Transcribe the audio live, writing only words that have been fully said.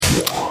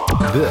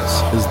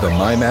This is the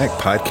MyMac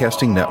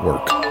Podcasting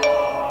Network.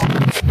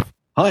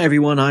 Hi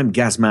everyone, I'm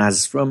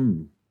Gazmaz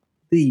from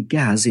the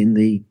Gaz in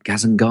the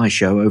Gaz and Guy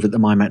show over at the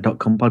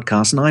MyMac.com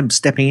podcast, and I'm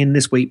stepping in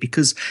this week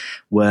because,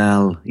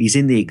 well, he's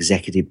in the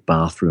executive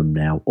bathroom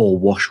now, or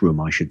washroom,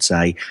 I should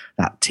say.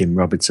 That Tim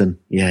Robertson.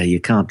 Yeah,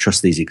 you can't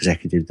trust these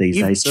executives these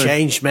days. You've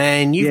changed,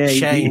 man. You've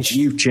changed.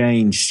 You've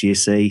changed, you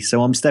see.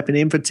 So I'm stepping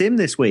in for Tim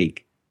this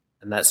week.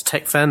 And that's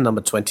Tech Fan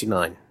number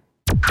 29.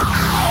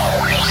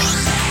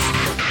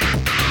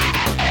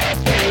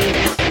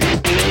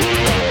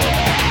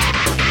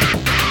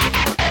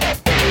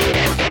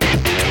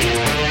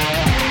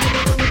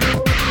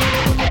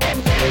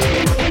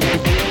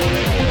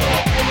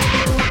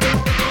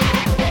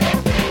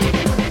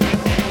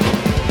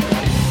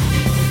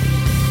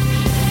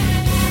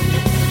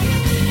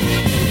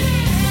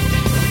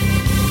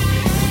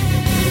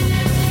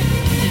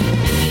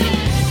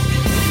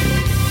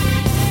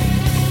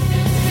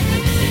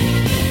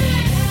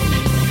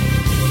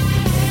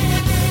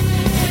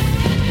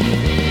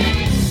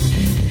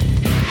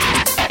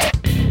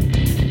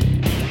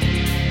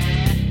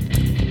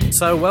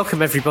 So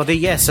welcome everybody.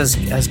 Yes, as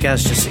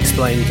Gaz just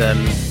explained,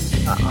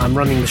 I'm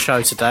running the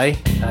show today,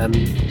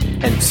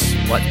 hence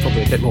why it's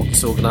probably a bit more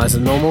disorganised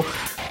than normal,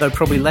 though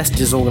probably less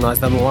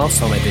disorganised than the last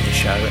time I did a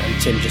show,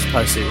 and Tim just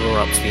posted it all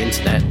up to the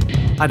internet.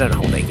 I don't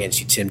hold it against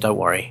you, Tim, don't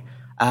worry.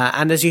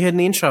 And as you heard in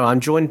the intro, I'm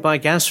joined by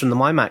Gaz from the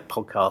MyMac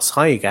podcast.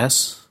 Hi,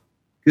 Gaz.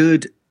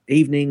 Good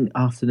evening,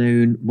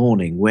 afternoon,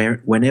 morning,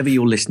 whenever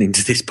you're listening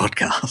to this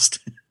podcast.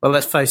 Well,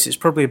 let's face it, it's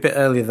probably a bit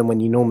earlier than when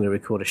you normally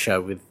record a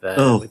show with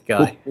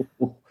Guy.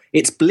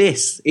 It's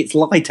bliss. It's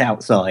light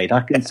outside. I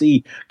can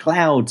see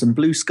clouds and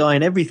blue sky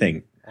and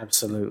everything.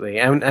 Absolutely.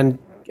 And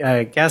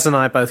Gaz and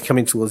I are both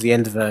coming towards the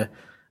end of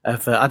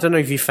I don't know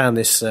if you found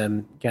this,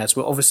 Gaz.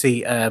 Well,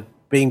 obviously,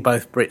 being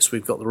both Brits,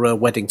 we've got the royal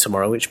wedding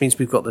tomorrow, which means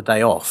we've got the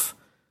day off.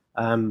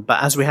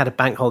 But as we had a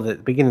bank holiday at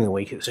the beginning of the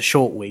week, it was a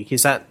short week.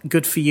 Is that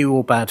good for you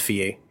or bad for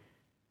you?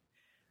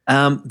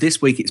 This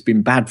week it's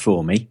been bad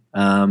for me,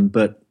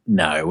 but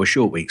no, a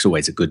short week's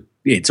always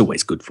it's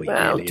always good for you.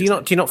 Well, really,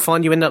 do you not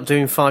find you end up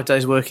doing 5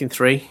 days work in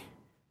 3?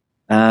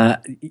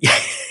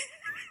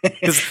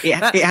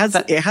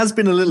 It has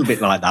been a little bit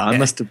like that, I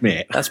must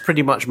admit. That's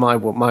pretty much my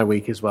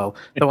week as well.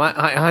 Though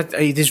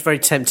it is very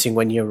tempting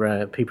when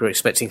people are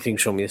expecting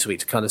things from you this week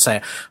to kind of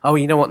say, "Oh,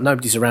 you know what?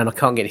 Nobody's around. I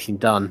can't get anything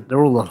done.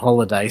 They're all on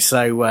holiday,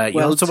 so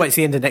you'll have to wait to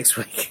the end of next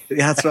week."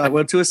 That's right.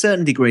 Well, to a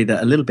certain degree,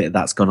 that a little bit of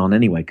that's gone on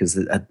anyway, because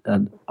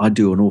I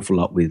do an awful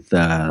lot with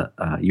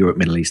Europe,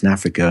 Middle East, and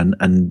Africa,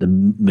 and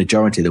the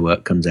majority of the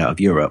work comes out of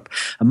Europe,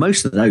 and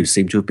most of those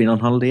seem to have been on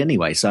holiday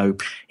anyway. So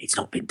it's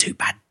not been too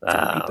bad.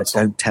 But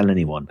don't tell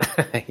anyone.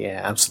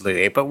 Yeah,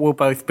 absolutely. But we'll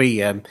both be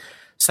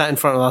sat in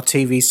front of our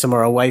TVs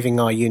tomorrow, waving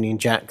our Union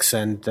Jacks,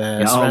 and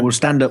we'll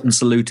stand up and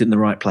salute in the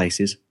right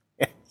places.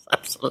 Yes,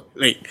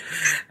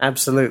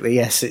 absolutely.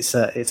 Yes, it's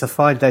a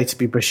fine day to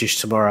be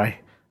British tomorrow.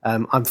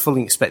 I'm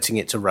fully expecting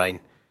it to rain.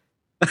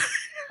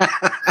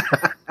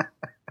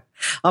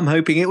 I'm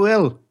hoping it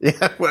will.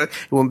 Yeah, well, it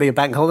wouldn't be a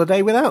bank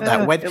holiday without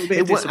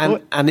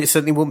that. And it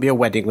certainly wouldn't be a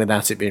wedding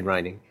without it being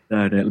raining.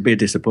 No, it'll be a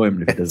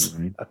disappointment if it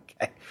doesn't rain.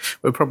 Okay.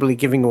 We're probably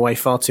giving away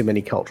far too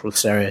many cultural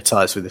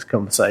stereotypes with this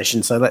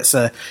conversation, so let's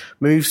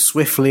move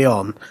swiftly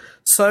on.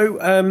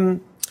 So,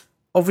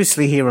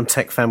 obviously here on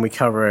Tech Fan we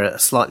cover a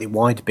slightly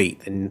wider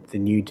beat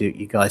than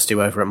you guys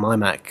do over at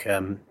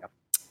MyMac.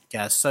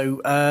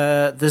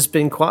 So there's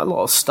been quite a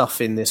lot of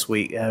stuff in this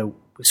week.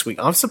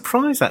 I'm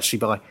surprised actually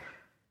by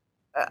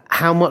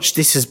how much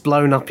this has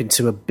blown up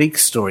into a big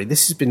story.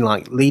 This has been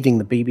like leading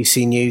the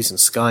BBC News and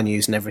Sky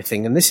News and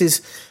everything, and this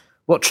is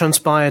what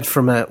transpired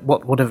from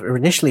what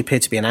initially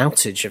appeared to be an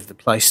outage of the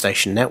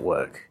PlayStation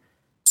Network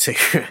to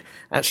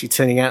actually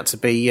turning out to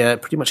be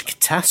pretty much a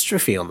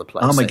catastrophe on the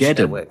PlayStation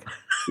Armageddon. Network.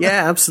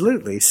 Yeah,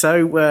 absolutely.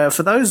 So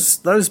for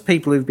those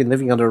people who've been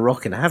living under a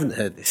rock and haven't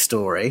heard this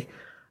story,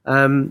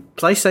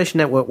 PlayStation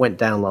Network went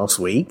down last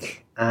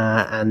week.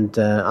 And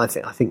I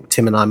think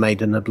Tim and I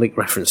made an oblique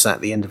reference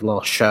at the end of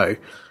last show.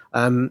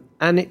 And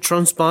it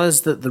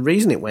transpires that the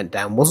reason it went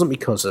down wasn't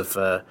because of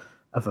a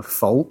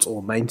fault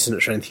or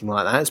maintenance or anything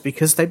like that. It's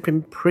because they've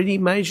been pretty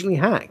majorly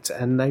hacked.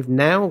 And they've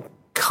now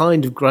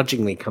kind of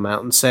grudgingly come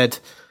out and said,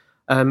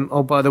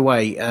 oh, by the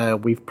way,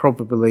 we've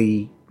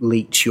probably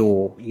leaked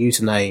your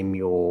username,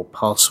 your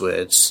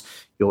passwords,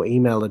 your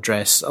email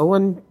address,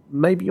 and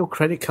maybe your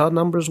credit card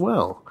number as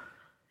well.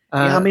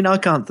 Yeah, I mean, I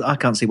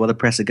can't see why the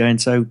press are going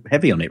so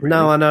heavy on it. Really.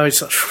 No, I know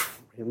it's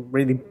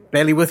really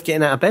barely worth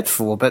getting out of bed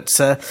for. But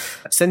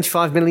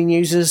 75 million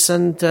users,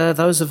 and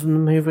those of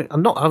them who are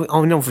not. I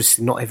mean,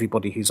 obviously, not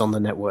everybody who's on the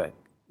network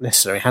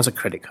necessarily has a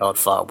credit card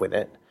file with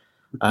it.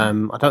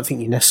 I don't think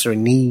you necessarily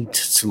need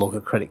to log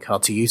a credit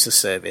card to use the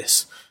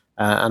service,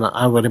 and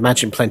I would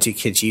imagine plenty of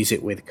kids use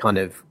it with kind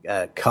of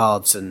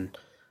cards and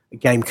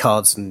game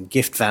cards and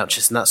gift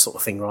vouchers and that sort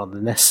of thing, rather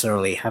than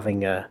necessarily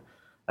having a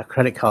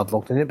credit card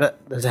logged in it. But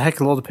there's a heck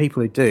of a lot of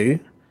people who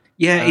do.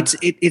 Yeah,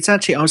 it's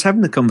actually, I was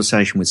having the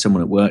conversation with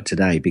someone at work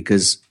today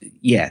because,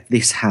 yeah,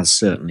 this has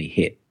certainly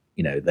hit,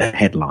 the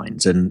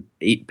headlines, and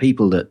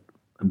people that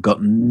I've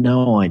got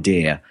no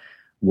idea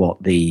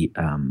what the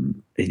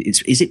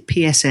is it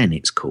PSN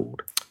it's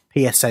called?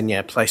 PSN,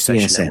 yeah,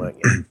 PlayStation PSN. Network.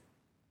 Yeah.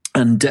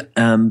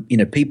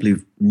 And people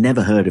who've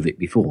never heard of it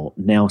before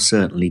now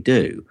certainly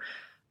do,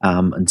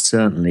 and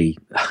certainly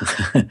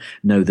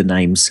know the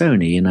name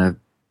Sony in a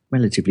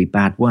relatively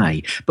bad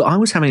way. But I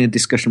was having a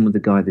discussion with a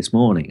guy this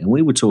morning, and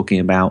we were talking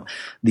about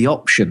the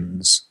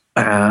options.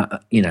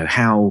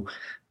 How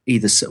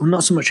either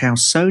not so much how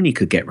Sony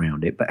could get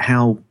around it, but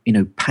how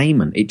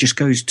payment. It just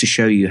goes to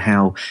show you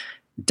how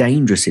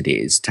dangerous it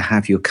is to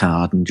have your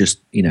card and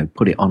just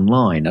put it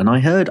online. And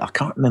I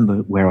can't remember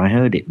where I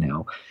heard it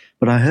now,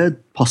 but I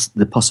heard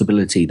the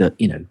possibility that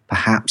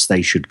perhaps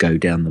they should go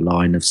down the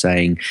line of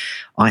saying,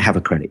 I have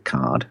a credit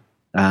card,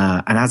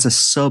 and as a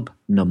sub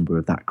number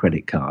of that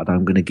credit card,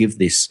 I'm going to give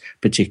this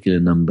particular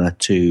number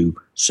to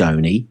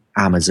Sony,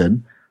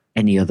 Amazon,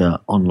 any other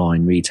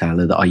online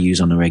retailer that I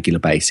use on a regular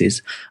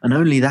basis, and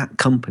only that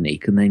company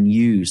can then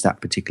use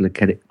that particular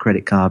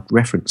credit card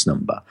reference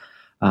number.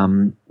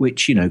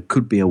 Which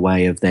could be a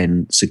way of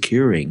then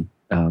securing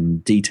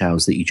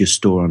details that you just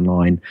store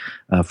online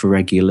for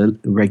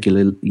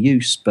regular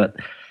use. But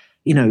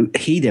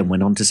he then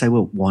went on to say,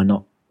 well, why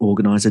not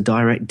organise a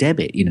direct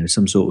debit?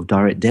 Some sort of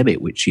direct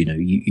debit, which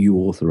you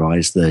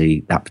authorise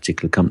that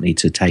particular company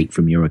to take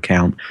from your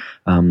account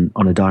on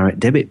a direct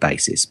debit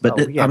basis. But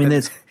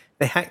there's.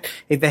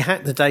 If they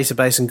hacked the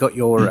database and got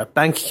your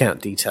bank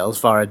account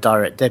details via a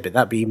direct debit,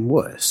 that'd be even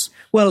worse.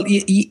 Well,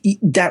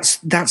 that's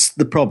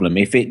the problem.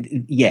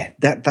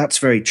 That's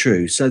very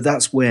true. So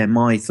that's where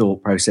my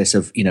thought process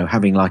of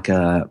having like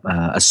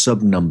a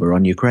sub number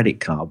on your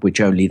credit card,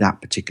 which only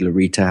that particular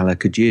retailer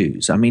could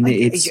use. I mean,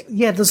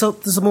 there's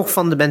a more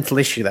fundamental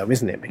issue though,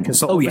 isn't it?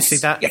 Because obviously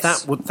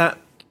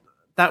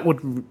that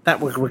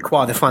would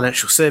require the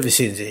financial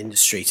services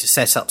industry to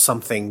set up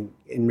something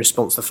in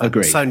response to the fact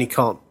that Sony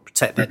can't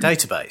protect their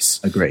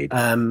database. Agreed.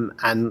 And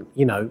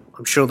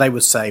I'm sure they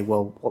would say,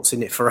 well, what's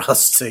in it for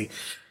us to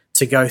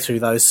go through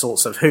those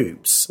sorts of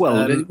hoops?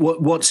 Well,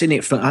 what's in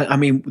it for? I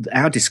mean,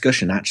 our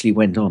discussion actually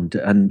went on,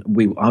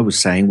 I was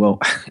saying,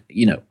 well,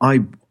 I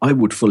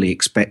would fully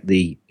expect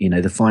the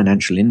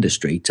financial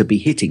industry to be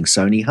hitting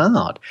Sony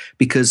hard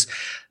because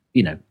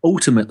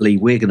ultimately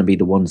we're going to be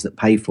the ones that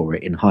pay for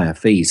it in higher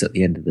fees at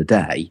the end of the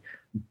day.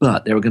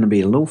 But there are going to be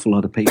an awful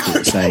lot of people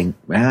that are saying,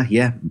 well,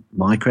 yeah,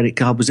 my credit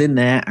card was in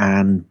there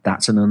and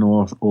that's an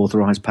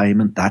unauthorized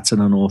payment. That's an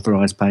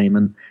unauthorized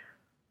payment.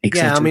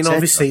 Yeah, I mean,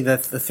 obviously the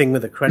thing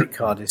with a credit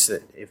card is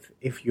that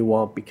if you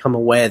are become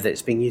aware that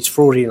it's being used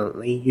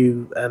fraudulently,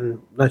 you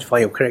notify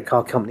your credit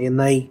card company and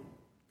they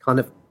kind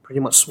of pretty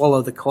much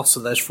swallow the cost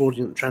of those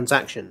fraudulent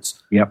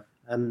transactions. Yep.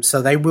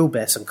 So they will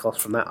bear some cost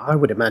from that. I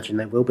would imagine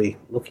they will be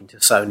looking to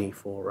Sony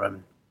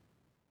for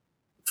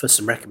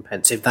some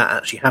recompense if that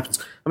actually happens.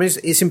 I mean,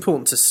 it's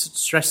important to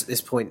stress at this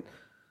point,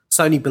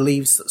 Sony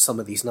believes that some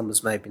of these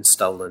numbers may have been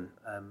stolen.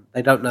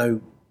 They don't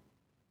know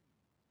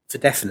for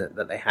definite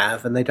that they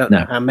have, and they don't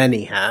know how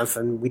many have,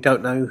 and we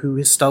don't know who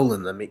has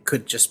stolen them. It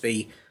could just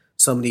be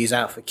somebody who's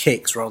out for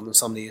kicks rather than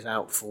somebody who's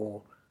out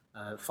for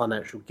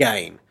financial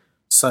gain.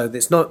 So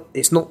it's not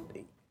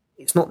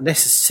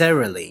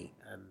necessarily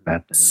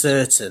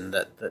certain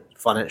that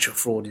financial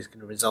fraud is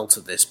going to result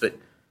of this, but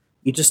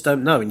you just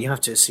don't know, and you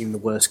have to assume the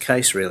worst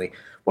case, really.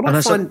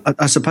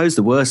 I suppose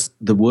the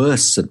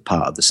worst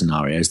part of the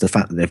scenario is the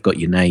fact that they've got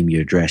your name,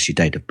 your address, your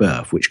date of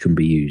birth, which can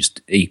be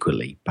used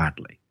equally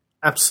badly.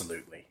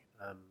 Absolutely.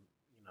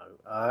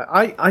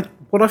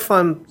 What I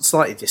find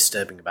slightly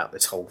disturbing about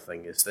this whole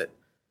thing is that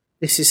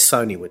this is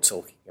Sony we're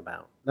talking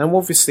about. Now,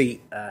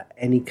 obviously,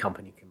 any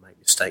company can make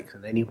mistakes,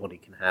 and anybody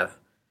can have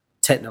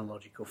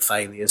technological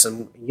failures,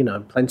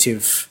 and plenty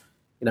of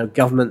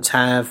governments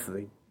have.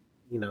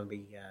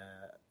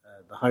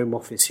 The Home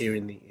Office here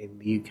in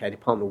the UK,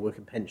 Department of Work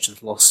and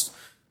Pensions, lost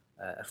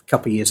a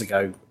couple of years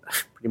ago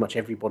pretty much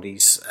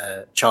everybody's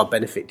child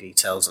benefit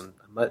details, and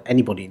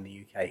anybody in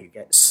the UK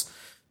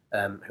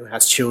who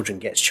has children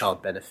gets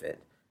child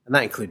benefit, and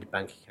that included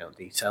bank account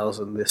details.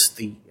 And the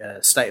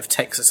state of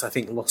Texas, I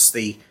think, lost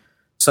the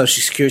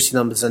social security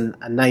numbers and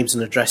names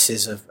and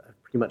addresses of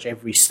pretty much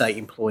every state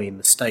employee in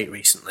the state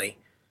recently.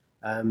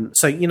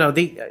 So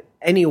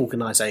any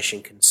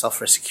organisation can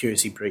suffer a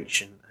security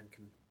breach and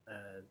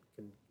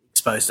can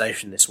expose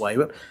data in this way.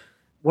 But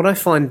what I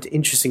find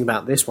interesting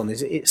about this one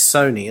is it's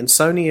Sony, and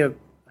Sony are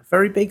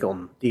very big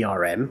on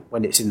DRM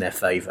when it's in their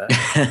favour.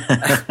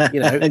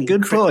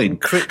 Good point.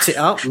 Encrypt it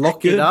up,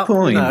 lock it up.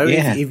 Point.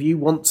 If you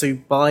want to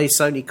buy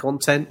Sony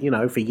content,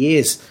 for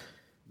years,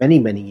 many,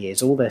 many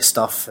years, all their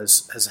stuff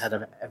has had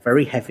a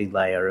very heavy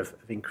layer of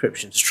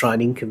encryption to try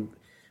and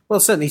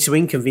certainly to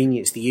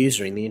inconvenience the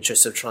user in the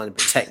interest of trying to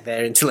protect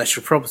their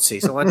intellectual property.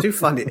 So I do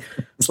find it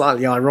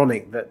slightly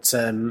ironic that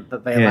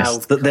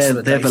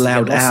they've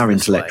allowed our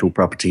intellectual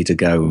property to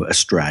go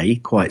astray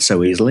quite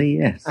so easily.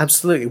 Yes,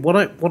 absolutely.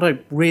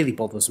 What really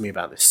bothers me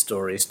about this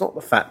story is not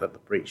the fact that the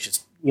breach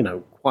is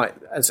quite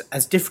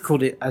as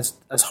difficult as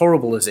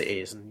horrible as it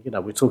is, and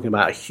we're talking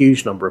about a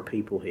huge number of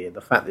people here. The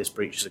fact this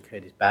breach has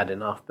occurred is bad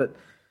enough, but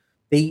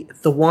the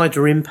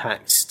wider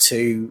impact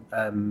to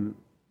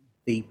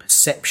the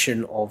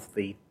perception of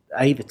the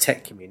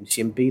tech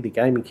community and B, the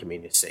gaming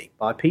community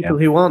by people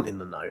who aren't in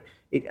the know.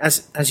 It,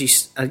 as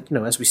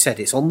we said,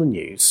 it's on the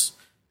news.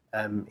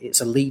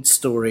 It's a lead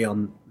story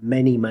on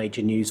many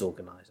major news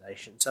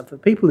organisations. And for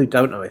people who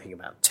don't know anything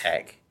about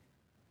tech,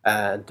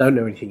 don't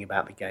know anything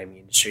about the gaming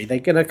industry, they're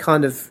going to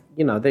kind of,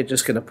 they're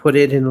just going to put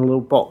it in a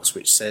little box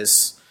which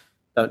says,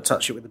 "Don't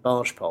touch it with a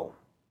barge pole."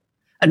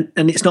 And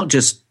it's not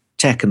just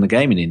tech and the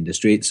gaming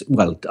industry. It's,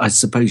 well, I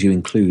suppose you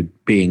include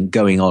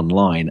going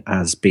online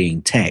as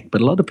being tech,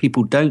 but a lot of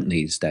people don't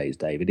these days,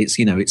 David. It's,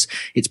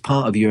 it's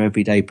part of your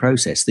everyday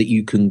process that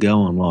you can go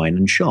online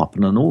and shop,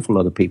 and an awful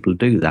lot of people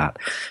do that.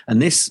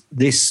 And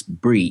this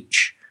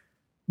breach,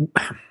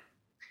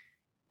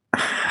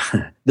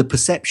 the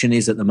perception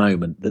is at the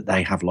moment that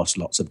they have lost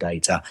lots of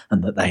data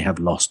and that they have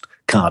lost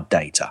card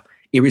data,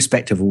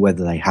 irrespective of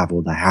whether they have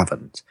or they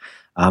haven't.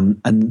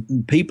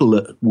 And people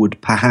that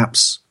would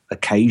perhaps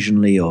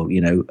occasionally or,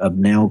 have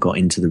now got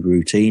into the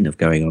routine of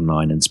going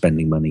online and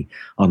spending money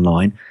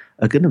online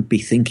are going to be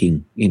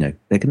thinking, they're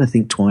going to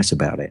think twice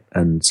about it.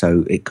 And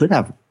so it could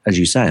have, as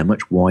you say, a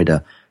much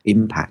wider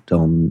impact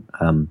on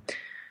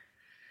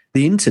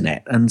the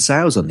internet and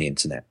sales on the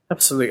internet.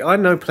 Absolutely. I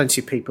know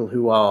plenty of people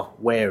who are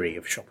wary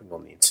of shopping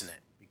on the internet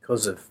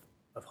because of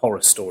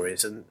horror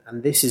stories, and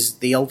this is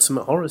the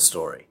ultimate horror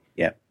story.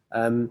 Yeah.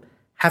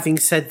 Having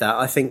said that,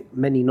 I think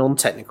many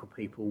non-technical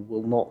people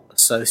will not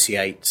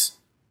associate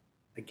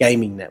a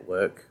gaming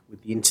network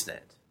with the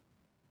internet,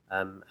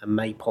 and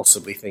may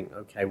possibly think,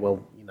 okay,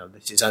 well,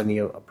 this is only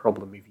a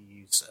problem if you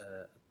use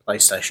a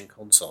PlayStation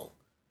console,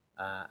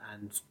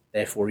 and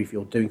therefore if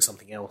you're doing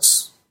something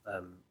else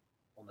on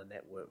the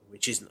network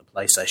which isn't a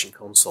PlayStation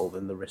console,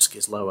 then the risk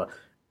is lower.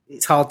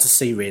 It's hard to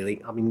see,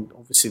 really. I mean,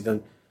 obviously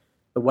the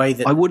way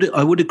that...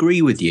 I would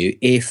agree with you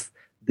if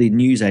the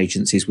news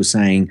agencies were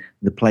saying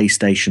the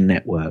PlayStation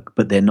Network,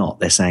 but they're not.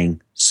 They're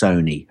saying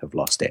Sony have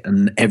lost it,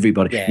 and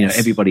everybody,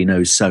 everybody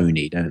knows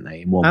Sony, don't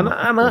they?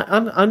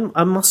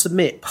 I must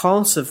admit,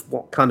 part of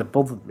what kind of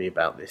bothered me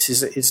about this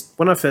is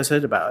when I first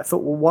heard about it, I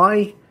thought,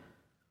 well,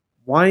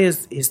 why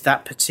is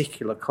that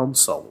particular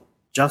console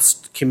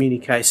just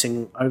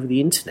communicating over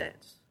the internet?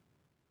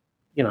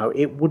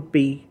 It would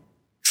be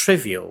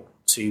trivial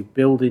to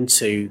build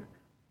into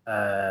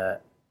any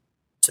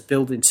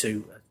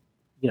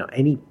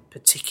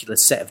particular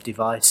set of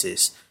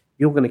devices.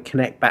 You're going to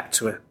connect back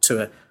to a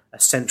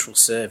central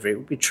server. It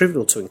would be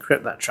trivial to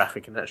encrypt that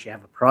traffic and actually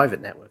have a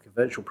private network, a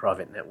virtual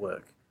private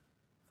network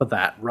for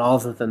that,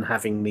 rather than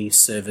having these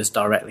servers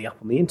directly up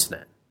on the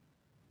internet.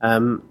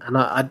 And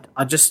I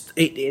just,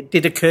 it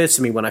did occur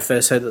to me when I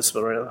first heard that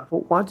story. I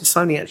thought, why did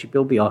Sony actually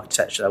build the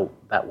architecture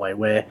that way,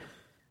 where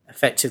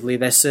effectively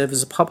their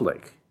servers are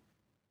public?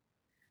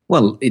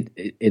 Well,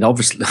 it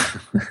obviously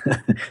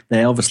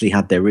they obviously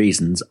had their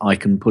reasons. I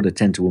can put a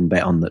 10-to-1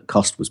 bet on that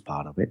cost was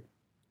part of it.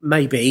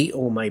 Maybe,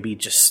 or maybe they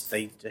just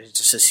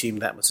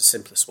assumed that was the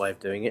simplest way of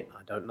doing it.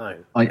 I don't know.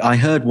 I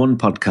heard one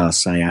podcast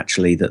say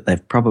actually that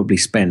they've probably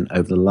spent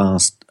over the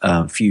last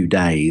few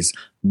days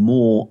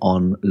more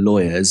on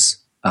lawyers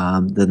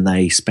than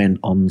they spent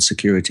on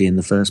security in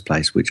the first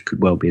place, which could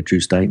well be a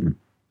true statement.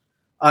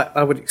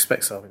 I would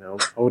expect so.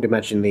 I would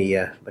imagine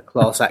the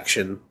class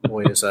action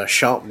lawyers are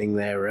sharpening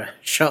their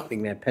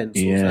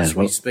pencils as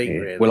we speak. Yeah.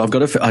 Really. Well, I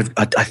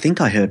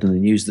think I heard in the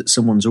news that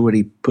someone's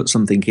already put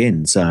something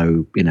in,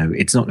 so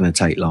it's not going to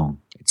take long.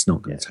 It's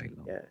not going to take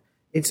long. Yeah,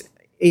 it's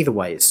either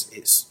way.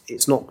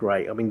 It's not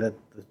great. I mean, the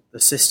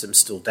system's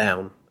still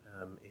down.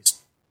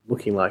 It's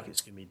looking like it's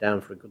going to be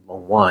down for a good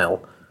long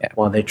while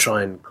while they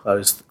try and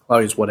close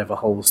whatever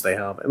holes they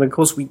have. And of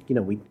course, we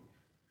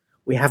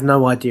have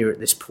no idea at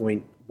this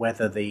point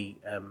whether the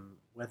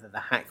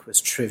hack was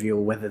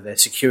trivial, whether their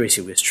security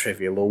was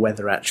trivial, or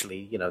whether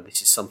actually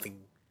this is something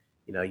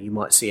you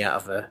might see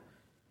out of a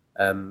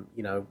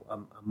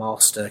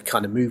master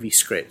kind of movie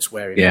script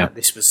where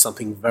this was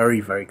something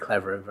very, very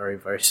clever and very,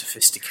 very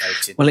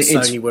sophisticated. Well,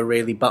 Sony were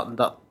really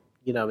buttoned up,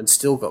 and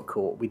still got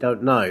caught. We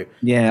don't know.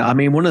 Yeah, I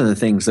mean, one of the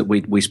things that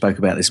we spoke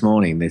about this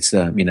morning, this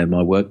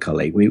my work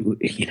colleague,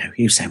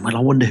 he was saying, well,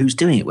 I wonder who's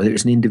doing it, whether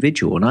it's an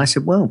individual. And I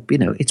said, well,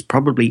 it's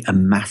probably a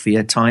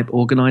mafia type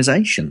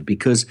organisation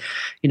because,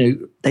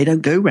 they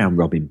don't go around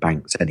robbing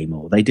banks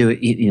anymore. They do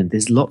it.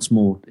 There's lots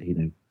more,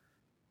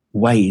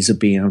 ways of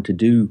being able to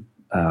do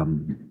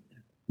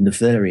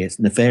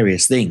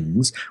nefarious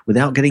things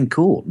without getting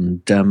caught,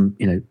 and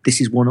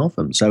this is one of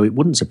them. So it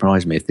wouldn't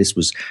surprise me if this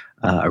was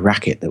a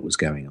racket that was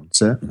going on.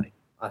 Certainly,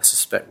 I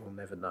suspect we'll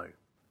never know.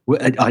 Well,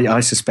 I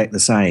suspect the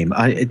same.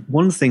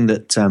 One thing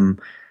that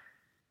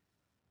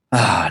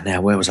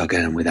now where was I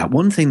going with that?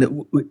 One thing that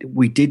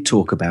we did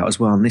talk about as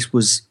well, and this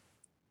was,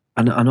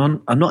 and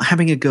I'm not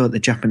having a go at the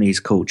Japanese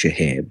culture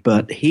here,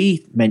 but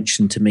he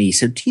mentioned to me, he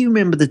said, "Do you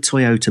remember the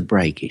Toyota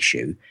brake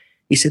issue?"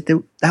 He said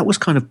that was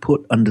kind of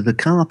put under the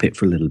carpet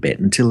for a little bit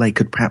until they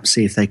could perhaps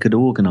see if they could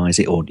organise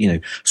it or,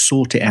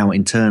 sort it out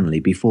internally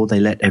before they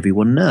let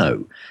everyone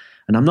know.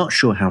 And I'm not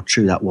sure how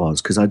true that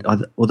was because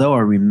although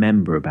I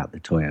remember about the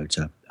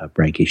Toyota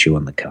brake issue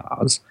on the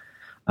cars,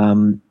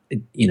 I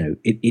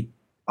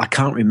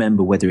can't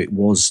remember whether it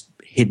was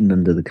hidden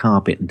under the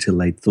carpet until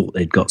they thought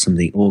they'd got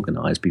something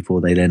organised before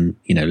they then,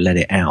 let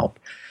it out.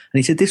 And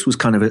he said this was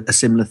kind of a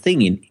similar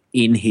thing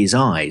in his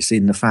eyes,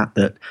 in the fact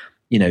that,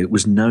 it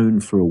was known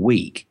for a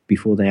week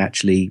before they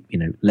actually,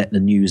 let the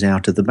news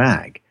out of the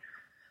bag.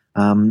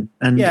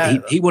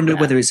 He wondered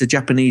whether it's a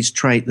Japanese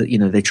trait that,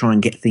 they try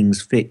and get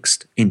things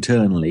fixed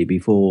internally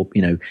before,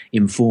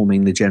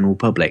 informing the general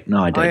public.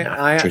 No, I don't know.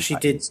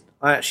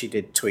 I actually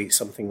did tweet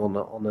something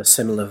on a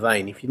similar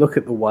vein. If you look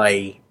at the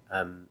way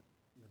the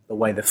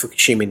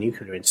Fukushima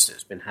nuclear incident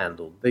has been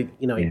handled,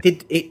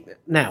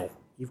 now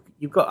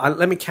you've got.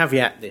 Let me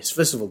caveat this.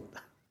 First of all,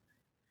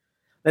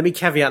 let me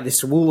caveat this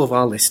to all of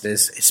our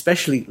listeners,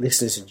 especially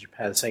listeners in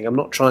Japan, saying I'm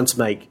not trying to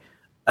make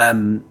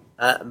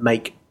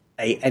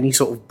any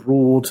sort of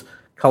broad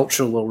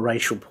cultural or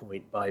racial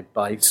point by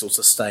sort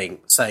of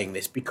saying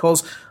this,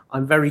 because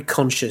I'm very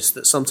conscious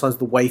that sometimes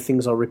the way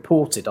things are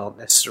reported aren't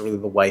necessarily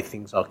the way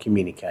things are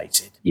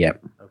communicated.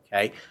 Yep.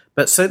 Okay.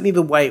 But certainly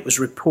the way it was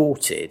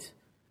reported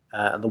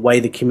and the way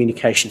the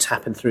communications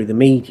happened through the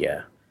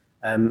media,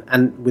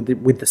 and with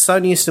the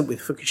Sony incident, with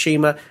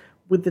Fukushima,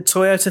 with the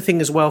Toyota thing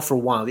as well for a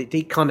while, it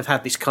did kind of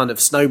have this kind of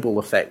snowball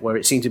effect where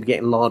it seemed to be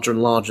getting larger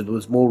and larger. There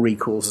was more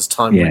recalls as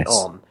time went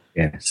on.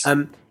 Yes.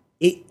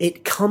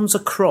 It comes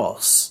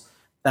across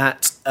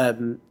that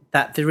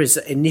that there's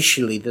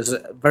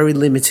a very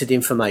limited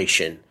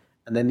information,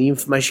 and then the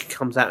information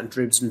comes out in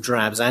dribs and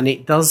drabs, and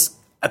it does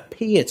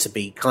appear to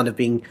be kind of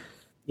being,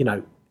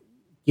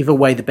 give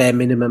away the bare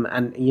minimum,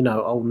 and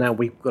now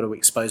we've got to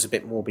expose a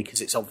bit more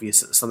because it's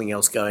obvious that there's something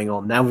else going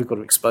on. Now we've got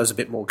to expose a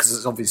bit more because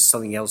it's obvious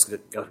something else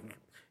going.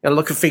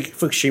 Look at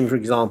Fukushima, for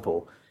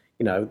example.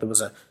 There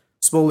was a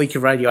small leak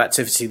of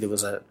radioactivity. There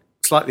was a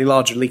slightly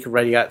larger leak of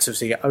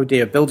radioactivity. Oh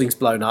dear, building's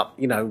blown up.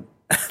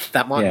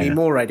 That might be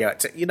more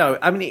radioactive.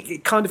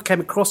 It kind of came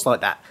across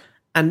like that.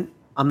 And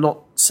I'm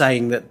not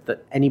saying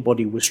that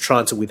anybody was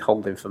trying to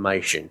withhold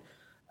information.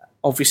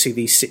 Obviously,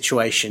 these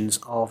situations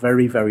are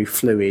very, very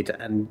fluid,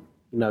 and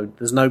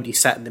there's nobody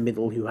sat in the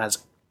middle who has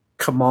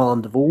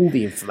command of all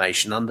the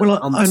information,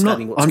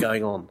 understanding what's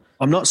going on.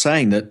 I'm not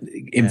saying that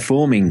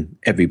informing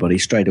everybody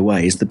straight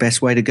away is the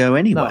best way to go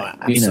anyway. No,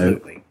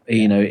 absolutely.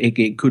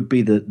 It could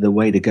be the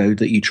way to go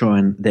that you try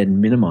and then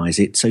minimize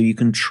it so you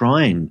can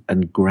try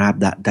and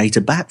grab that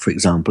data back, for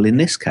example, in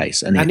this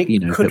case. And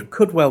it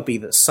could well be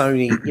that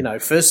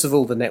Sony, first of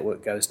all, the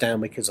network goes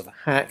down because of a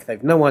hack.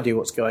 They've no idea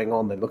what's going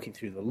on. They're looking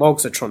through the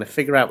logs. They're trying to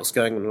figure out what's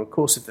going on. And, of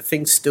course, if the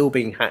thing's still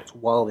being hacked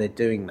while they're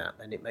doing that,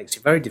 then it makes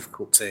it very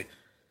difficult to,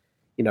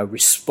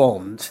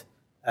 respond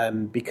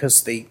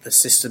because the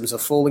systems are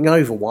falling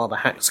over while the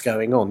hack's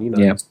going on.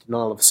 It's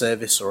denial of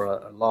service or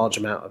a large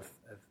amount of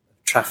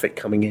traffic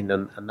coming in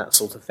and that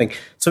sort of thing.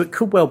 So it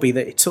could well be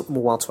that it took them a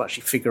while to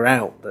actually figure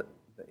out that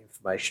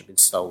information had been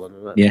stolen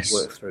and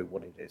work through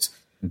what it is.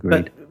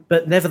 Agreed.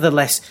 But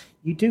nevertheless,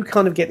 you do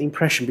kind of get the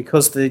impression,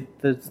 because the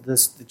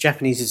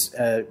Japanese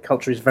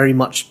culture is very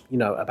much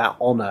about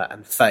honor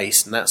and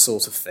face and that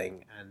sort of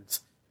thing, and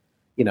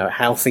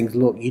how things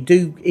look.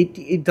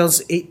 It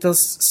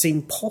does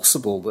seem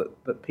possible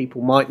that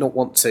people might not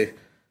want to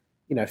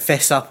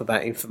fess up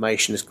about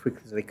information as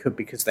quickly as they could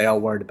because they are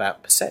worried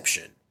about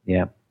perception.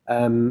 Yeah.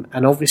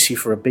 And obviously,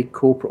 for a big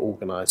corporate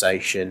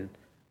organisation,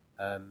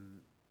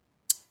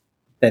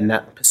 then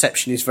that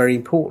perception is very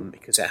important,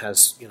 because it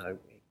has, it can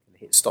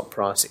hit stock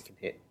price, it can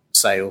hit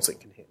sales, it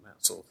can hit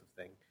that sort of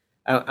thing.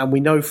 And we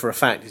know for a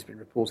fact, it's been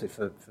reported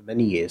for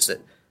many years,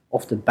 that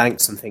often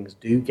banks and things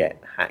do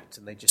get hacked,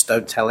 and they just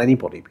don't tell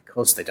anybody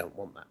because they don't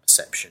want that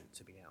perception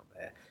to be out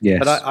there. Yes.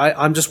 But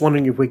I'm just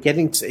wondering if we're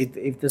getting to,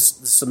 if there's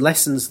some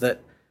lessons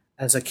that,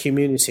 as a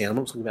community, and I'm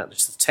not talking about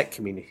just the tech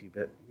community,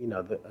 but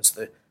as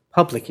the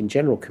public in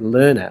general can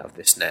learn out of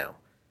this now,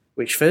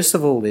 which first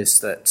of all is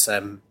that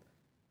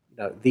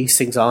these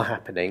things are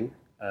happening.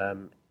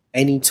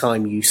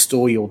 Anytime you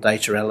store your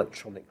data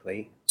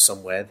electronically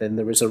somewhere, then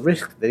there is a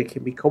risk that it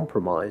can be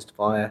compromised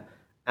via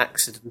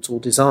accidental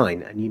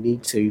design, and you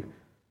need to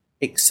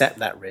accept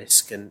that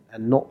risk and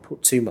not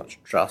put too much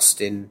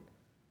trust in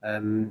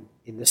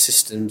the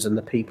systems and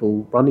the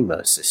people running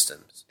those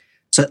systems.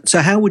 So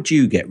how would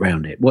you get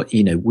around it? What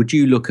would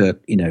you look at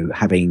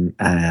having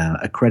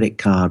a credit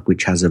card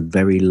which has a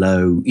very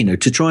low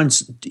to try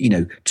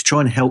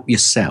and help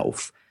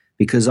yourself,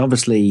 because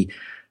obviously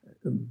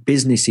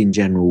business in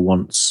general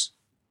wants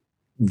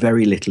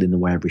very little in the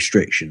way of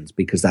restrictions,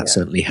 because that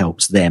certainly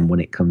helps them when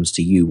it comes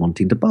to you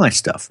wanting to buy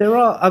stuff. There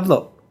are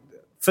look.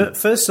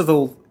 First of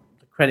all,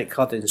 the credit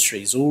card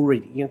industry is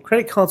already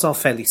credit cards are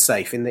fairly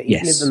safe in that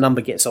even if the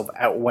number gets out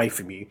away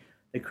from you,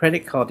 the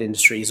credit card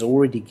industry is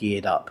already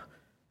geared up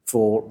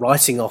for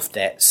writing off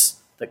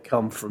debts that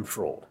come from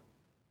fraud.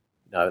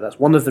 That's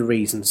one of the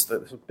reasons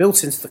that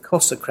built into the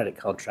cost of credit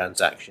card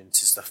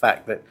transactions is the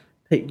fact that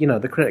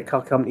the credit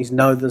card companies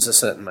know there's a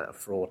certain amount of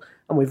fraud,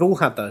 and we've all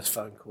had those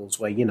phone calls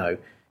where you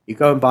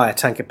go and buy a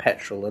tank of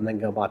petrol and then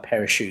go buy a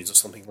pair of shoes or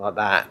something like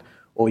that,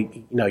 or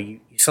you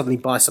suddenly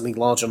buy something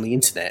large on the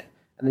internet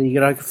and then you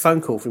get a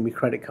phone call from your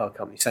credit card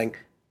company saying,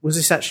 "Was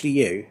this actually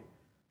you?"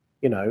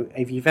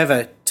 if you've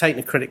ever taken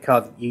a credit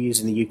card that you use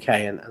in the UK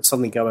and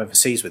suddenly go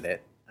overseas with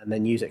it and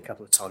then use it a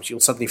couple of times, you'll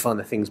suddenly find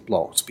the thing's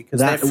blocked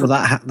because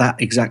that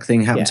exact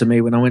thing happened to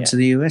me when I went to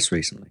the US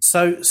recently.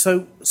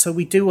 So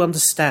we do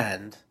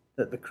understand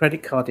that the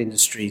credit card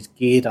industry is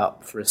geared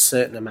up for a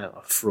certain amount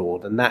of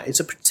fraud, and that is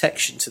a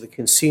protection to the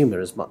consumer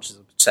as much as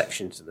a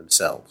protection to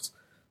themselves.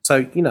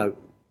 So,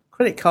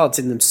 credit cards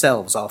in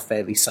themselves are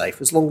fairly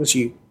safe as long as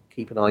you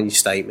keep an eye on your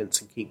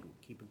statements and keep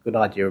a good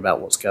idea about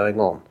what's going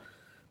on.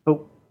 But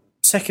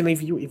secondly,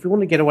 if you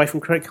want to get away from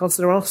credit cards,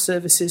 there are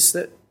services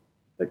that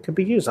could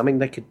be used. I mean,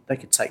 they could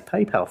take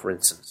PayPal, for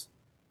instance,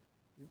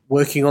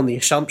 working on the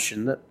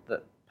assumption that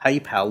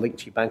PayPal linked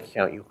to your bank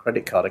account, your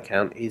credit card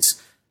account,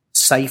 is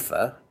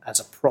safer as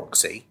a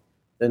proxy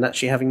than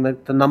actually having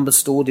the number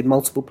stored in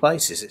multiple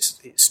places.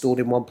 It's stored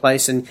in one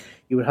place, and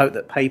you would hope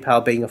that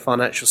PayPal, being a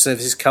financial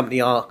services company,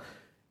 are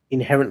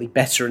inherently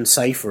better and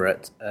safer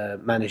at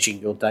managing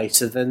your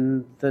data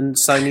than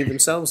Sony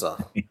themselves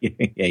are.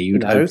 Yeah, you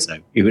would hope so.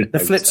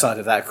 The flip side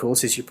of that, of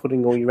course, is you're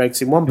putting all your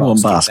eggs in one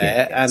basket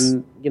there, yes.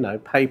 And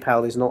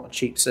PayPal is not a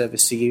cheap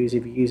service to use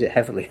if you use it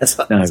heavily, as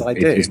I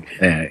do.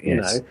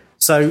 Yes.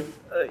 So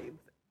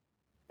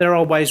there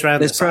are ways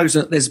around.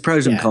 There's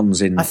pros and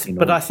cons in.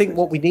 But I think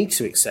what we need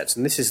to accept,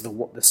 and this is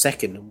the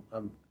second,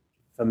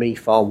 for me,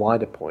 far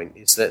wider point,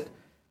 is that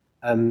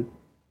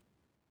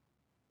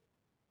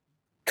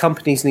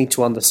companies need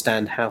to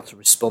understand how to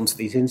respond to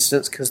these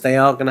incidents because they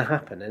are going to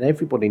happen, and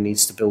everybody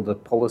needs to build a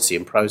policy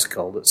and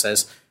protocol that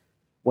says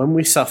when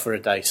we suffer a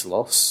data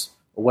loss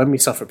or when we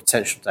suffer a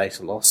potential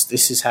data loss,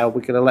 this is how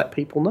we're going to let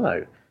people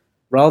know,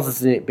 rather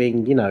than it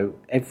being,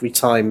 every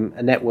time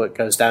a network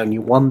goes down,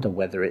 you wonder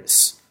whether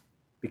it's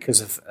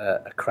because of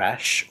a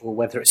crash or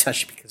whether it's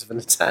actually because of an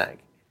attack.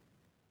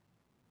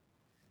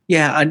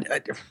 Yeah, and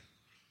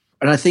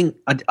I think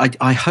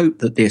I hope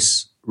that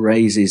this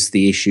raises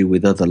the issue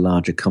with other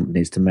larger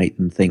companies to make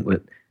them think, well,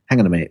 hang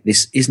on a minute,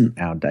 this isn't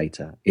our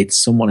data, it's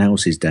someone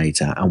else's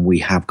data, and we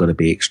have got to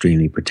be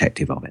extremely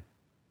protective of it.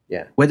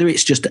 Yeah. Whether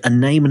it's just a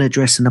name and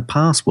address and a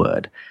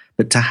password,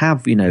 but to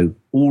have,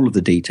 all of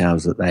the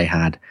details that they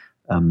had,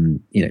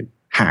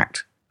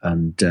 hacked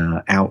and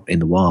out in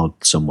the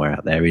wild somewhere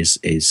out there is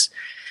it's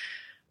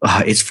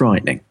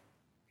frightening.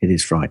 It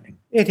is frightening.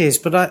 It is,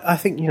 but I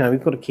think,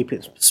 we've got to keep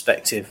it in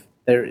perspective.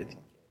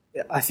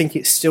 I think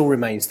it still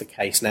remains the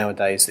case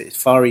nowadays that it's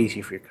far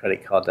easier for your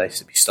credit card data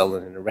to be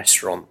stolen in a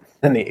restaurant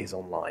than it is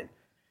online.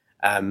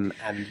 And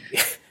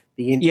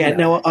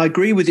I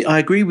agree with that. I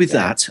agree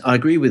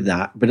with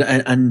that. But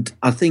and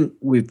I think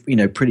we've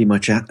pretty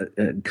much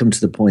come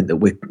to the point that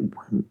we're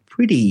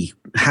pretty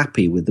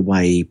happy with the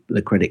way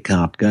the credit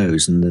card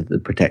goes and the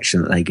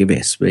protection that they give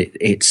us. But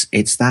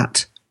it's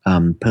that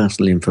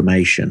personal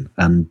information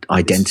and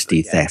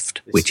identity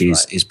theft, which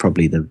is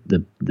probably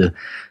the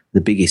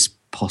biggest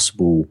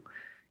possible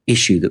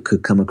issue that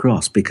could come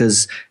across,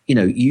 because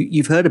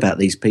you've heard about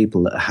these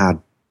people that had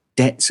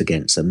debts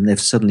against them. They've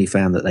suddenly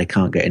found that they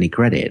can't get any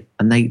credit,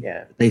 and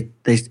they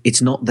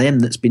it's not them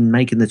that's been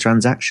making the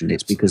transaction.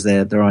 It's because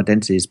their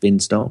identity has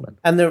been stolen.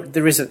 And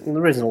there is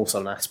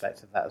also an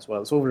aspect of that as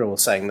well. So we're all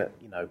saying that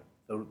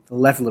the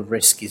level of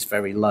risk is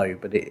very low,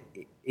 but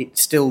it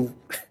still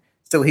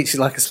hits you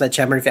like a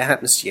sledgehammer if it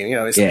happens to you. I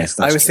always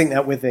think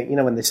that with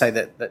when they say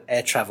that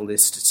air travel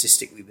is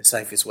statistically the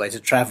safest way to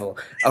travel,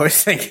 I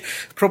always think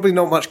probably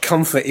not much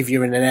comfort if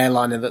you're in an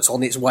airliner that's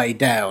on its way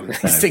down. No.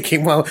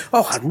 Thinking, well,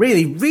 I'm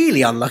really,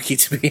 really unlucky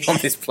to be on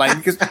this plane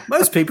because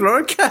most people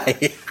are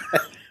okay.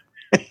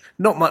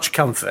 Not much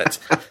comfort.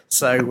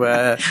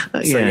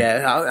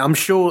 I'm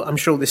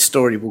sure this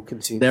story will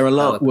continue. There are a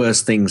lot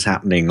worse things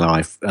happening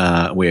live.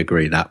 We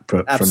agree that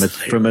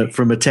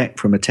from a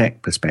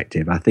tech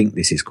perspective, I think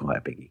this is quite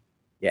a biggie.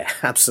 Yeah,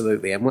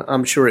 absolutely, and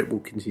I'm sure it will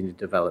continue to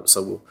develop.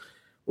 So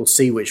we'll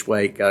see which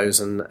way it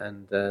goes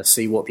and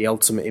see what the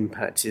ultimate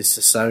impact is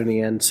to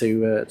Sony and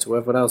to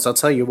everyone else. I'll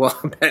tell you what,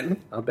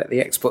 I bet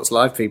the Xbox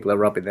Live people are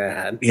rubbing their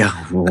hand.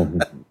 Yeah,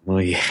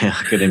 well, yeah,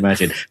 I can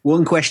imagine.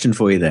 One question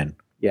for you then.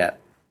 Yeah.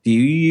 Do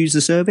you use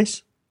the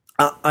service?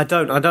 I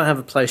don't have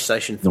a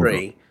PlayStation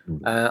 3.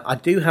 I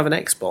do have an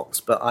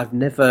Xbox, but I've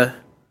never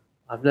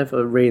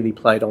really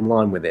played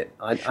online with it.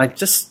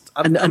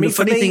 The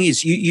funny thing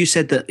is, you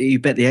said that you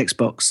bet the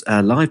Xbox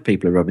Live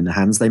people are rubbing their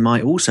hands. They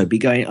might also be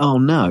going, oh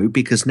no,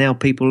 because now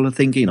people are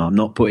thinking, I'm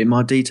not putting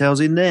my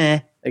details in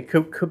there. It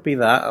could be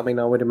that. I mean,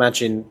 I would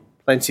imagine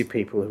plenty of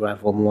people who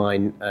have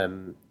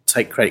online,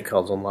 take credit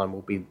cards online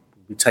will be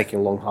taking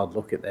a long, hard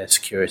look at their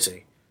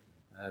security.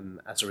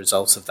 As a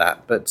result of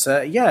that. But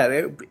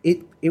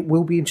it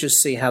will be interesting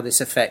to see how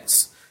this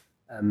affects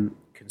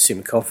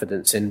consumer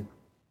confidence in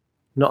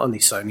not only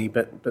Sony,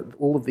 but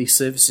all of these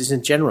services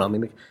in general. I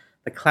mean,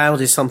 the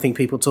cloud is something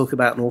people talk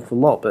about an awful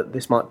lot, but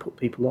this might put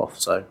people off,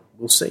 so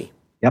we'll see.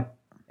 Yep.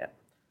 Yeah.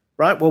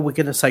 Right, well, we're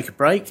going to take a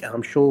break.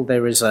 I'm sure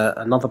there is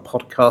another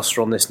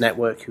podcaster on this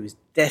network who is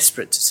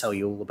desperate to tell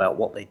you all about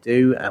what they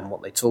do and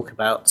what they talk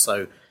about,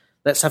 so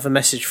let's have a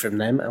message from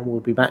them, and we'll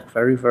be back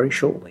very, very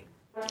shortly.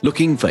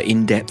 Looking for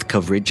in-depth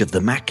coverage of the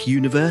Mac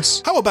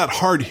universe? How about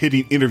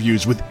hard-hitting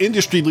interviews with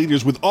industry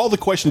leaders with all the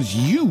questions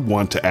you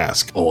want to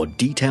ask? Or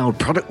detailed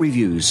product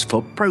reviews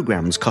for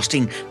programs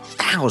costing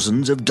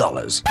thousands of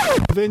dollars?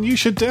 Then you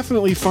should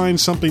definitely find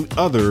something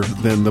other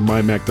than the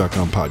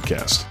MyMac.com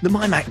podcast. The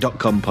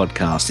MyMac.com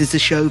podcast is the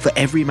show for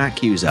every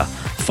Mac user.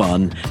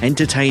 Fun,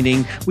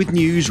 entertaining, with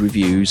news,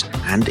 reviews,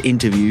 and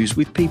interviews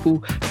with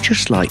people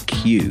just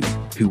like you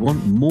who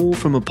want more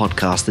from a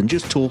podcast than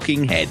just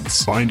talking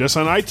heads. Find us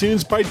on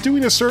iTunes by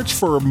doing a search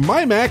for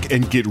My Mac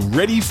and get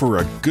ready for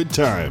a good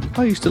time.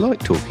 I used to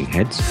like talking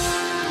heads.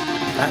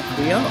 That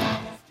we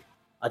are.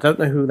 I don't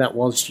know who that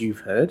was you've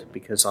heard,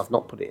 because I've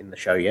not put it in the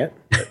show yet.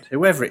 But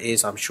whoever it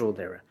is, I'm sure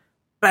they're a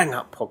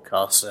bang-up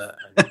podcaster,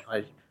 and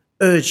I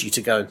urge you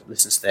to go and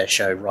listen to their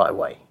show right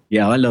away.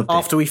 Yeah, I loved it.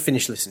 After we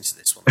finish listening to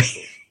this one, of course.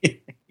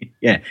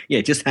 Yeah,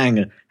 just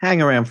hang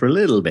around for a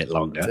little bit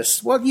longer.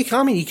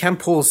 You can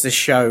pause this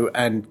show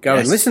and go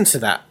and listen to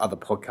that other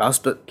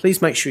podcast, but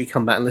please make sure you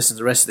come back and listen to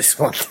the rest of this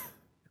one.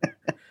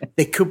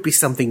 There could be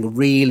something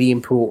really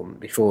important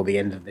before the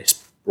end of this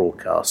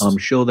broadcast. I'm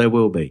sure there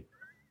will be.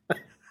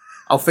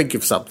 I'll think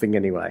of something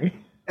anyway.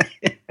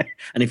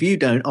 And if you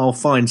don't, I'll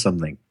find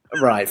something.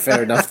 Right,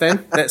 fair enough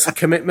then. That's a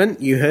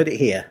commitment. You heard it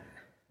here.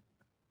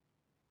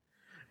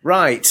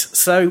 Right,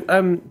 so,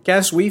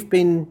 Gaz, we've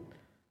been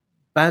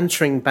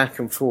bantering back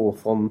and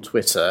forth on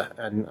Twitter,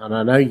 and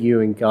I know you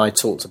and Guy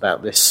talked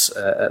about this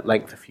at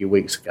length a few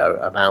weeks ago,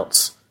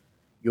 about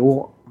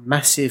your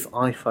massive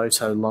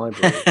iPhoto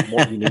library and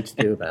what you need to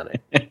do about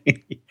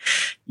it.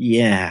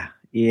 Yeah.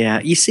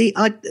 You see,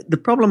 the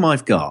problem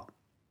I've got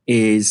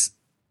is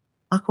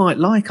I quite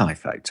like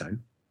iPhoto.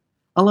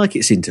 I like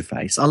its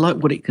interface. I like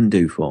what it can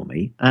do for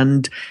me.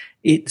 And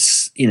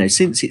it's,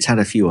 since it's had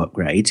a few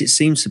upgrades, it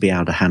seems to be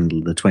able to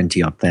handle the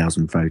 20-odd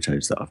thousand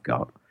photos that I've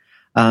got.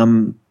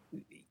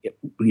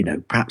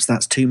 Perhaps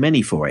that's too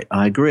many for it.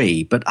 I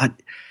agree, but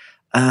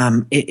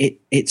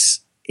it's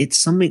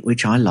something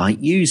which I like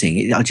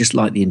using. I just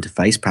like the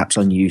interface. Perhaps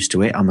I'm used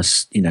to it. I'm a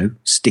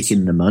stick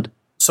in the mud.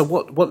 So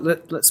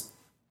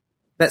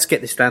let's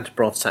get this down to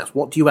brass tacks.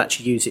 What do you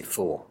actually use it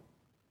for?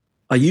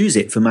 I use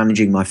it for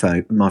managing my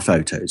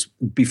photos.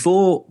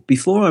 Before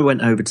I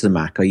went over to the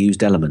Mac, I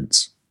used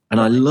Elements,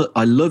 and I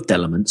loved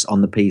Elements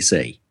on the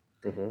PC.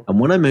 Mm-hmm. And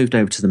when I moved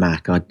over to the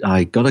Mac,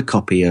 I got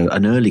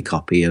an early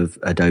copy of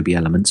Adobe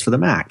Elements for the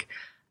Mac.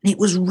 And it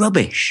was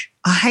rubbish.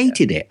 I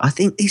hated it. I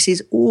think this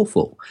is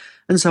awful.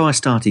 And so I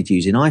started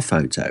using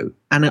iPhoto,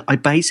 and I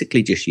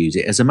basically just use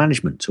it as a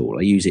management tool.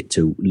 I use it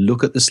to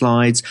look at the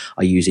slides.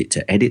 I use it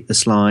to edit the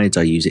slides.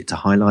 I use it to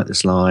highlight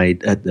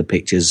the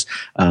pictures.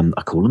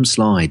 I call them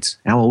slides.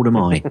 How old am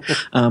I?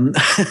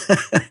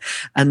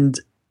 And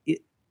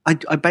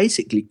I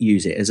basically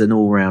use it as an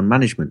all-round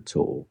management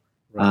tool.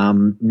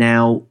 Right.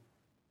 Now,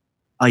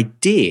 I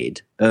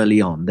did early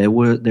on. There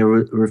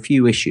were a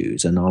few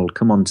issues, and I'll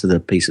come on to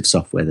the piece of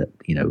software that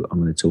I'm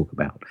going to talk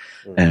about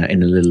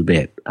in a little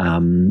bit.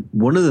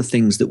 One of the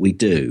things that we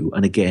do,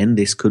 and again,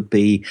 this could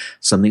be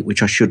something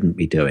which I shouldn't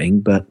be doing,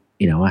 but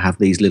I have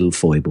these little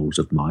foibles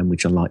of mine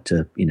which I like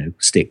to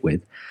stick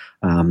with.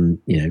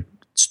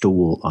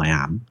 Stalwart I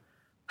am.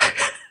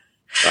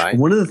 Right.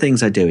 One of the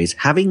things I do is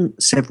having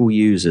several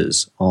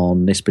users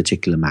on this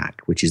particular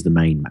Mac, which is the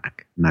main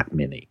Mac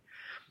Mini.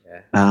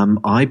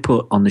 I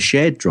put on the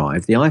shared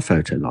drive the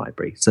iPhoto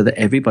library so that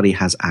everybody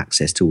has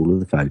access to all of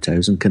the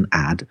photos and can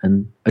add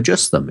and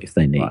adjust them if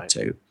they need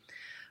to.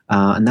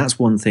 And that's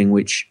one thing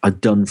which I've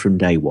done from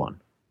day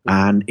one.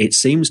 And it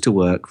seems to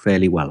work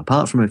fairly well,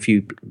 apart from a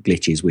few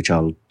glitches, which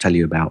I'll tell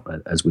you about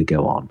as we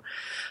go on.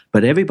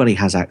 But everybody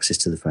has access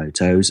to the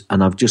photos,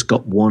 and I've just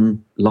got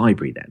one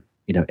library then,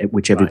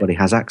 which everybody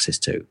has access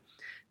to.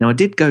 Now, I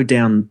did go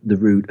down the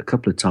route a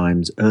couple of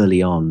times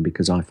early on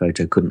because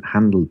iPhoto couldn't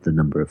handle the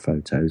number of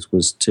photos,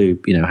 was to,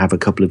 have a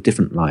couple of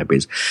different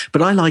libraries.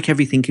 But I like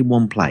everything in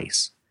one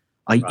place.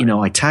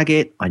 I tag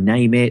it, I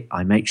name it,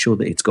 I make sure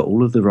that it's got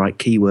all of the right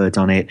keywords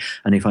on it.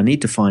 And if I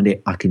need to find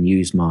it, I can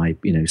use my,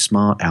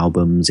 smart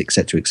albums,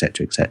 etc.,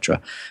 etc.,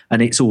 etc.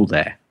 And it's all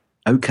there.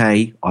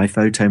 Okay,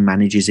 iPhoto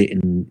manages it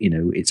in,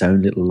 its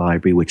own little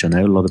library, which I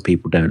know a lot of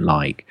people don't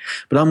like.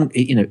 But,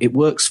 it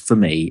works for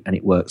me and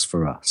it works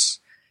for us.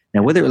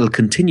 Now, whether it'll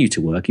continue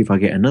to work if I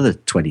get another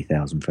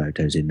 20,000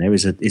 photos in there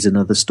is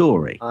another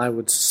story. I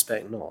would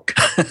suspect not.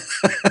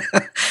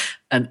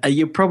 And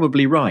you're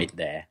probably right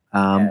there.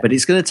 But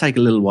it's going to take a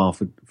little while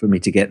for me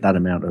to get that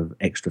amount of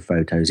extra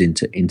photos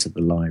into the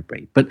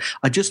library. But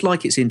I just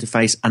like its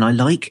interface, and I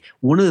like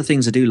one of the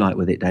things I do like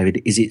with it, David,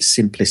 is its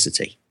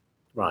simplicity.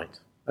 Right.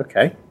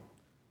 Okay.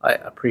 I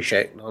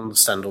appreciate and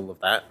understand all of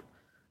that.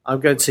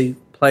 I'm going to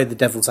play the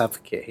devil's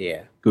advocate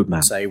here. Good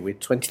man. Say with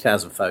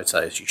 20,000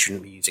 photos, you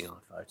shouldn't be using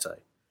iPhoto.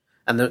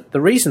 And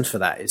the reason for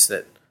that is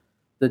that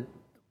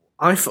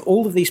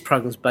all of these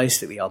programs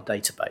basically are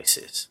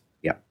databases.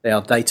 Yeah. They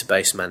are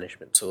database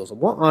management tools. And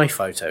what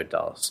iPhoto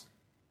does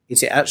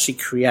is it actually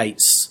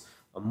creates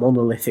a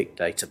monolithic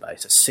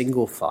database, a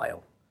single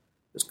file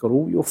that's got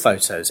all your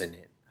photos in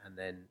it. And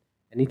then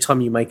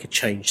anytime you make a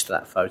change to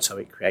that photo,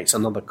 it creates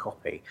another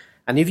copy.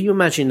 And if you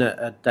imagine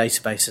a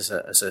database as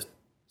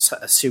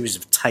a series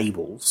of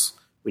tables,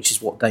 which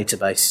is what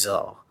databases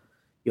are,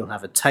 you'll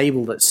have a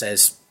table that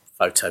says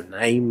photo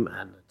name,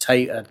 and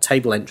a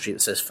table entry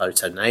that says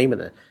photo name,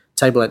 and a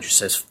table entry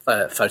says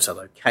photo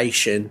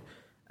location,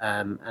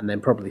 and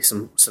then probably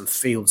some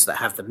fields that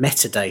have the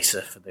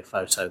metadata for the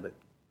photo that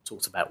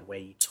talks about where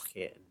you took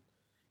it. And,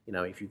 you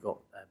know, if you've got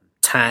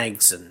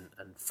tags and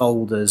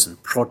folders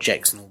and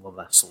projects and all of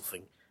that sort of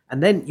thing.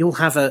 And then you'll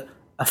have a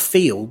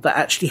field that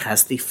actually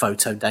has the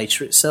photo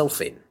data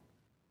itself in.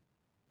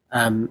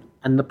 And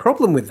the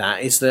problem with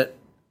that is that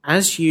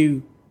as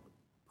you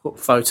put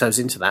photos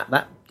into that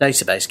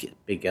database gets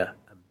bigger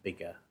and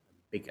bigger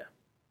and bigger.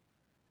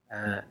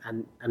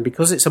 And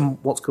because it's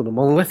what's called a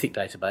monolithic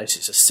database,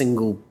 it's a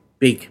single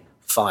big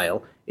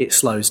file, it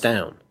slows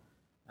down.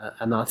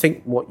 And I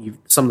think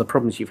some of the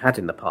problems you've had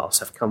in the past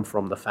have come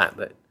from the fact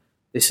that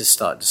this has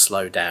started to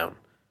slow down.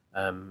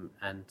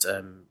 And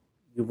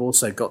you've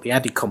also got the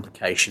added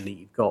complication that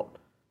you've got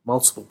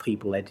multiple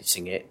people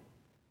editing it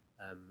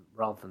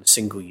rather than a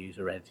single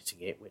user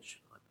editing it, which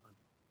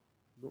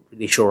I'm not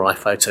really sure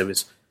iPhoto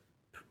is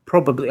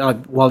probably,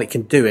 while it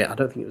can do it, I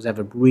don't think it was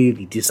ever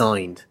really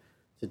designed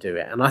to do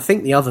it. And I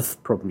think the other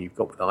problem you've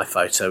got with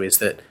iPhoto is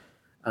that,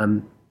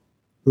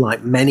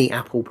 like many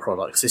Apple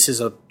products, this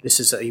is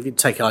if you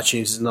take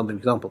iTunes as another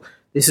example,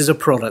 this is a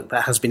product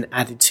that has been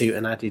added to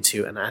and added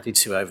to and added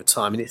to over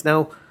time, and it's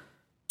now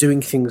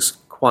doing things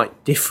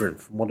quite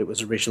different from what it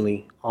was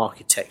originally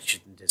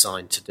architectured and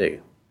designed to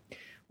do.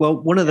 Well,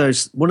 one of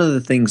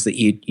the things that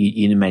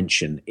you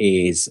mentioned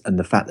is, and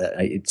the fact that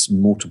I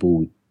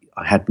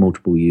had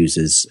multiple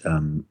users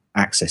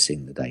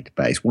accessing the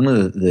database. One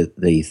of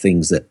the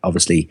things that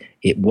obviously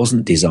it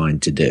wasn't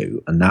designed to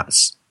do, and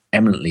that's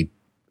eminently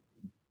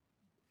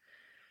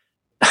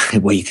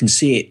well, you can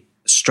see it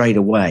straight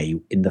away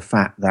in the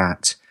fact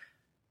that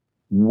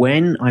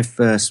when I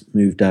first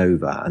moved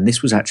over, and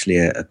this was actually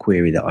a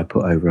query that I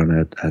put over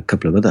on a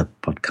couple of other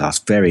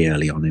podcasts very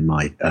early on in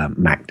my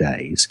Mac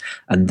days,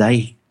 and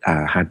they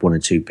had one or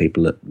two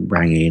people that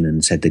rang in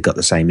and said they got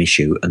the same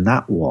issue, and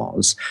that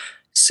was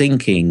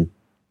syncing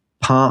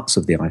parts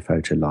of the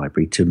iPhoto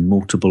library to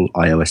multiple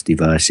iOS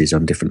devices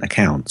on different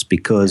accounts,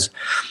 because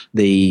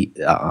the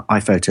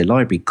iPhoto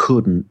library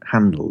couldn't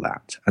handle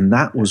that. And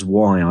that was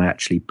why I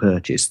actually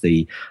purchased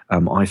the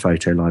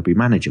iPhoto Library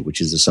Manager, which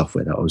is the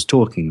software that I was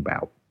talking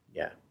about.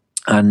 Yeah.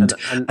 And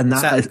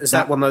is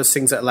that one of those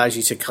things that allows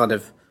you to kind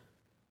of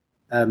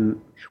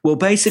well,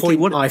 basically,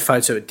 point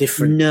iPhoto at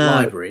different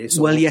libraries?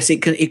 Well, yes,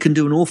 it can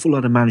do an awful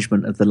lot of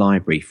management of the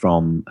library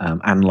from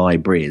and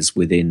libraries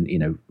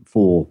within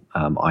for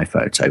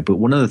iPhoto. But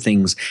one of the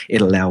things it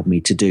allowed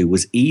me to do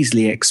was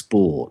easily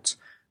export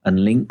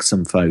and link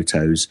some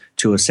photos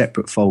to a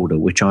separate folder,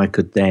 which I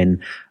could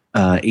then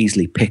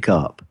easily pick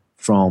up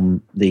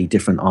from the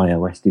different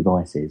iOS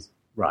devices,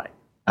 right?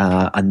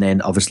 And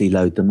then obviously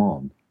load them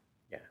on.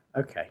 Yeah.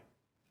 Okay.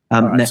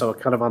 Right, so I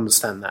kind of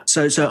understand that.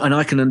 So, and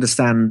I can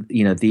understand,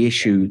 the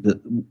issue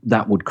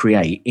that would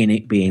create in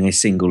it being a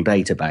single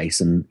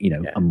database and,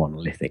 a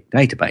monolithic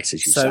database,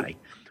 as you say.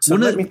 So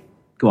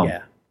go on.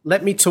 Yeah,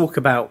 let me talk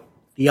about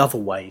the other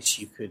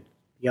ways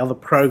the other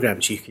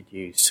programs you could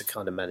use to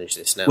kind of manage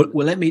this now.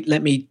 Well, let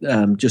me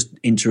just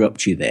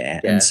interrupt you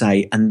there and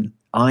say, and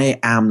I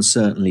am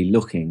certainly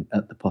looking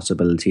at the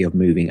possibility of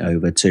moving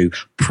over to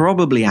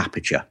probably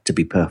Aperture, to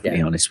be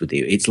perfectly honest with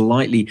you. It's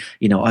likely,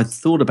 I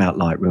thought about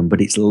Lightroom, but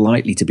it's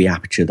likely to be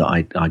Aperture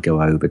that I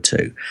go over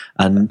to.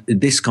 And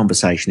this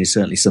conversation is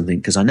certainly something,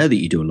 because I know that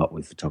you do a lot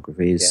with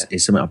photography, is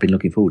something I've been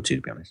looking forward to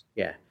be honest.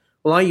 Yeah.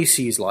 Well, I used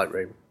to use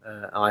Lightroom.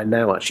 I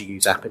now actually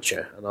use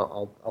Aperture, and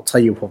I'll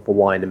tell you for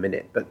why in a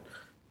minute. But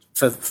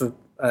for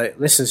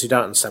listeners who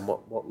don't understand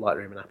what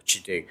Lightroom and Aperture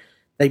do,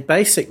 they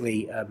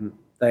basically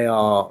they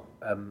are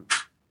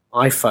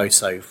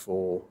iPhoto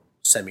for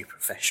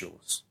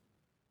semi-professionals.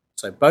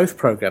 So both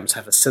programs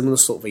have a similar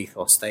sort of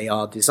ethos. They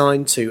are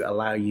designed to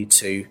allow you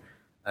to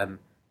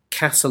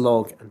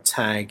catalog and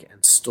tag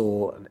and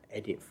store and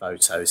edit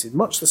photos in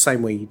much the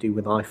same way you do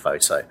with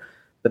iPhoto.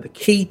 But the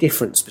key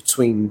difference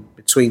between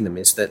them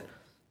is that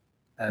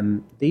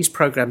these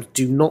programs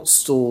do not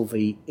store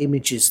the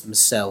images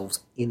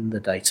themselves in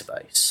the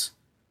database.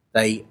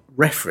 They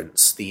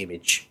reference the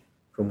image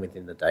from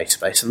within the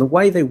database. And the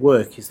way they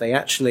work is they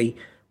actually,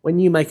 when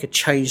you make a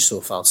change to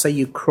a file, say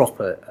you crop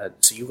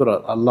so you've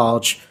got a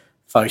large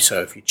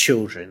photo of your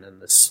children,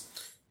 and this,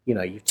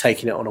 you've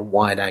taken it on a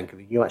wide angle,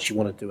 you actually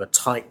want to do a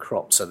tight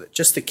crop so that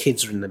just the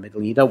kids are in the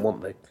middle. You don't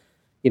want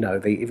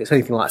if it's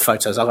anything like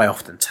photos I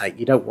often take,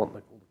 you don't want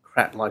all the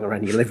crap lying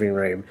around your living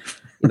room,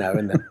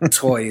 and the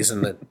toys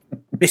and the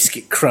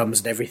biscuit crumbs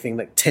and everything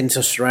that tend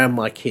to surround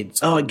my kids.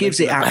 Oh, it gives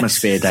it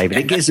atmosphere,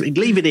 David.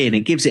 Leave it in.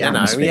 It gives it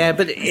atmosphere. Yeah,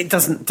 but it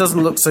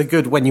doesn't look so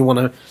good when you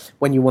want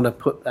to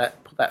put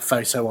that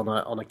photo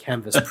on a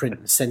canvas print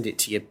and send it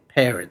to your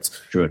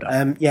parents. Sure.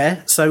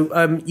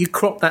 So you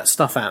crop that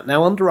stuff out.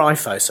 Now under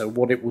iPhoto,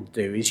 what it would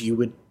do is you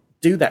would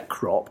do that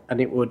crop, and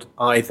it would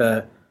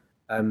either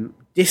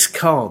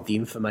discard the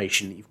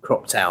information that you've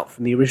cropped out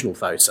from the original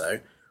photo,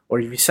 or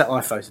if you set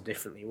iPhoto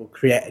differently, it will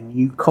create a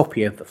new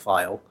copy of the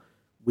file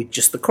with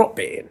just the crop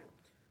bit in.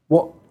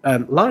 What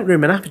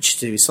Lightroom and Aperture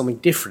do is something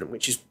different,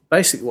 which is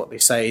basically what they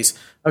say is,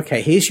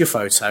 okay, here's your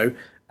photo,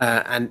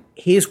 and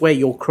here's where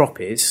your crop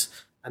is,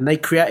 and they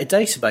create a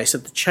database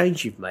of the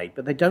change you've made,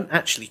 but they don't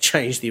actually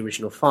change the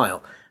original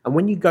file. And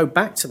when you go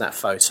back to that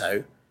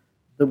photo,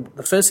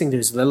 the first thing they do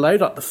is they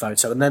load up the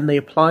photo, and then they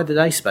apply the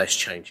database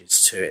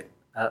changes to it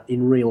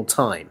in real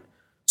time.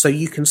 So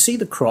you can see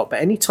the crop, but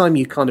any time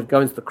you kind of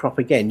go into the crop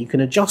again, you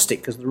can adjust it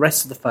because the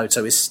rest of the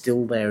photo is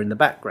still there in the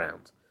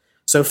background.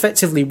 So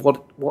effectively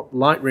what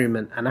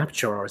Lightroom and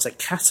Aperture are is a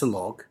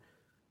catalogue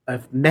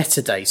of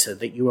metadata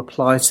that you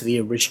apply to the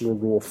original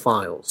raw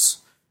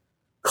files.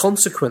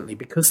 Consequently,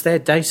 because they're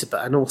data,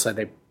 and also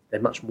they're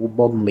much more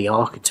modernly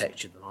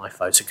architectured than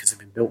iPhoto because they've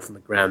been built from the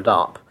ground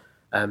up,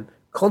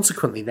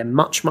 consequently they're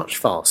much, much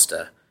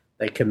faster.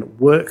 They can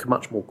work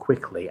much more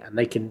quickly, and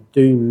they can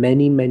do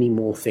many, many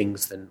more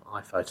things than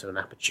iPhoto and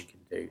Aperture can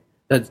do,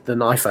 than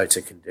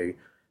iPhoto can do,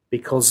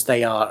 because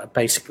they are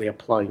basically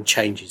applying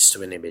changes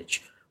to an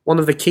image. One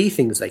of the key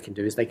things they can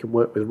do is they can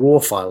work with RAW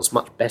files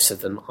much better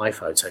than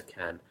iPhoto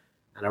can.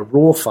 And a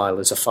RAW file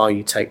is a file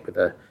you take with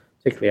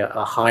particularly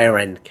a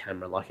higher-end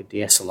camera like a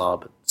DSLR,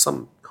 but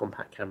some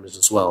compact cameras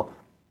as well.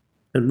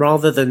 And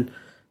rather than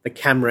the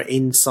camera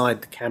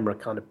inside the camera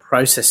kind of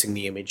processing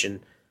the image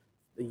and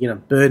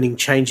burning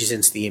changes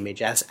into the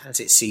image as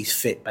it sees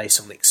fit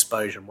based on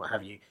exposure and what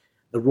have you,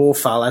 the RAW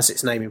file, as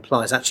its name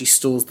implies, actually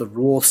stores the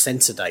raw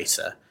sensor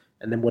data,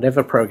 and then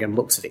whatever program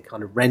looks at it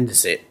kind of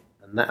renders it,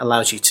 and that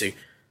allows you to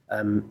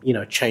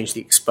change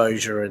the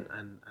exposure and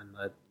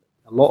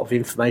a lot of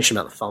information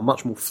about the file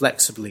much more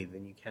flexibly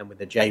than you can with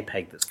a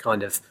JPEG that's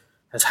kind of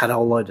has had a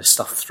whole load of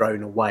stuff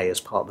thrown away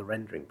as part of the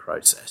rendering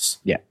process.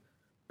 Yeah.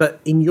 But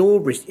for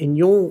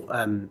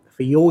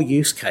your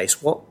use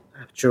case, what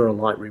Aperture or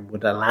Lightroom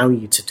would allow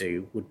you to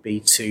do would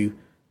be to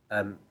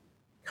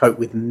cope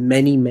with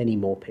many, many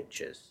more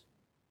pictures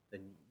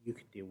than you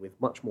could deal with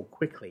much more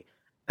quickly.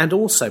 And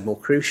also, more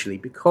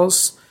crucially,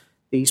 because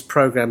these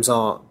programs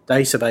are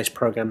database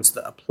programs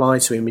that apply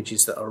to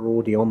images that are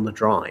already on the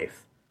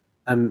drive,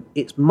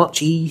 it's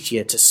much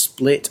easier to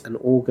split and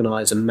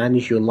organize and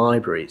manage your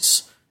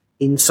libraries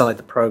inside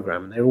the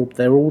program.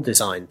 They're all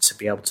designed to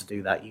be able to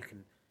do that. You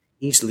can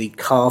easily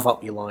carve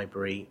up your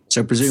library.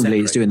 So presumably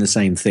it's doing the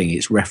same thing.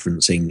 It's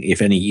referencing,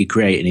 if you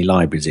create any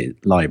libraries,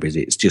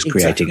 it's just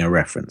creating a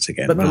reference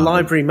again. But the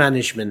library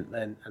management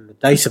and the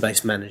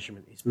database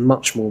management is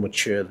much more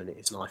mature than it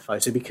is in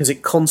iPhoto, because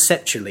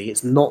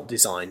it's not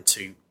designed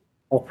to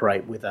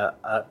operate with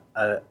a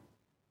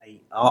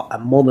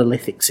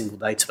monolithic single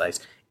database.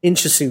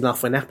 Interesting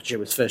enough, when Aperture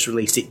was first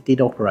released, it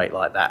did operate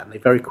like that, and they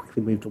very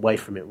quickly moved away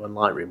from it when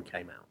Lightroom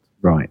came out.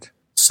 Right.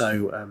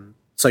 So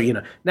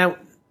now,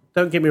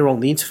 don't get me wrong,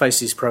 the interface of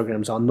these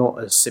programs are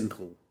not as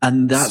simple.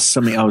 And that's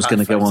something I was going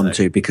to go on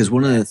to, because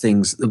one of the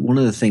things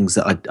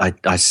that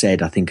I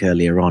said, I think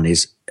earlier on,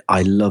 is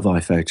I love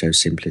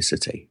iPhoto's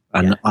simplicity.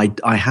 And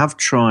I have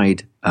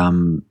tried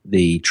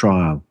the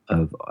trial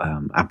of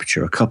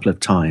Aperture a couple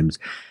of times,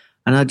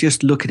 and I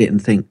just look at it and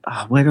think,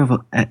 where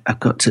have I've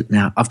got to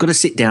now? I've got to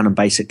sit down and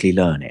basically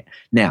learn it.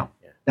 Now,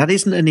 that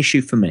isn't an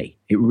issue for me.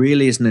 It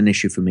really isn't an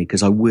issue for me,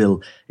 because I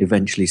will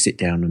eventually sit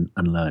down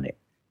and learn it.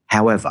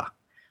 However,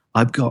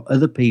 I've got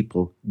other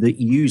people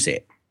that use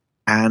it,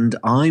 and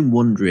I'm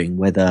wondering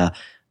whether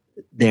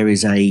there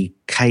is a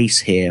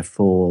case here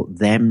for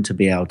them to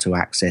be able to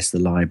access the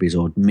libraries,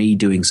 or me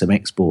doing some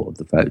export of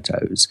the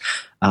photos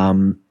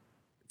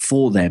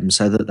for them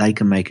so that they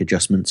can make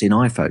adjustments in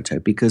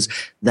iPhoto, because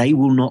they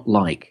will not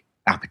like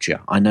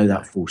Aperture. I know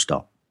that full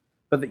stop.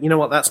 But you know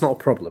what? That's not a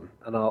problem,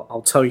 and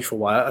I'll tell you for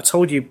why. I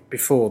told you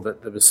before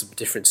that there was some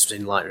difference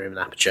between Lightroom and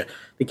Aperture.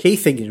 The key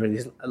thing is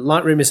really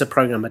Lightroom is a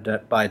program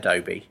by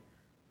Adobe.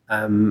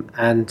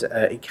 And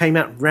it came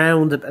out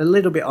round a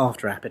little bit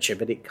after Aperture,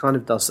 but it kind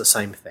of does the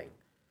same thing.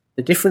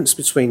 The difference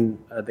between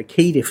the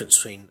key difference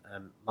between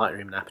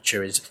Lightroom and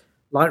Aperture is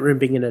Lightroom,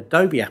 being an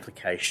Adobe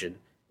application,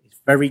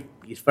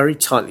 is very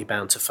tightly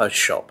bound to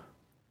Photoshop.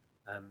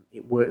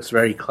 It works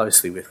very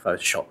closely with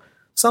Photoshop.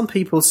 Some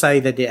people say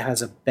that it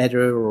has a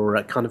better or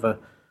a kind of a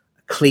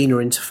cleaner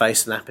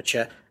interface than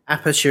Aperture.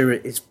 Aperture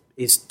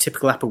is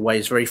typical Apple way,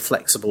 is very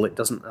flexible. It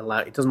doesn't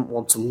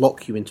want to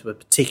lock you into a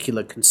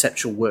particular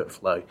conceptual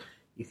workflow.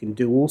 You can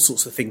do all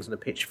sorts of things in a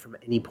picture from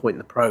any point in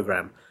the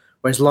program.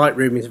 Whereas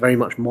Lightroom is very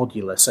much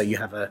modular. So you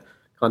have a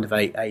kind of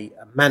a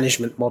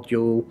management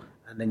module,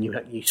 and then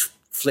you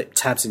flip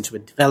tabs into a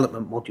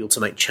development module to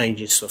make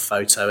changes to a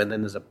photo, and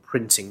then there's a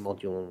printing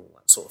module and all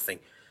that sort of thing.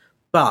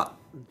 But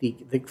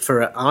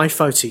for an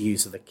iPhoto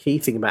user, the key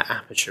thing about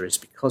Aperture is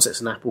because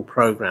it's an Apple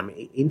program,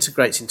 it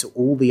integrates into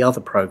all the other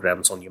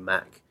programs on your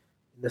Mac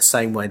in the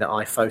same way that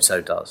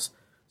iPhoto does.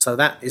 So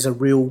that is a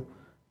real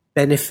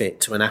benefit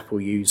to an Apple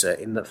user,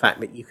 in the fact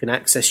that you can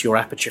access your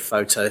Aperture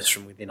photos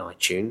from within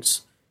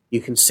iTunes.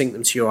 You can sync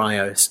them to your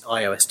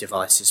iOS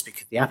devices,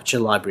 because the Aperture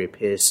library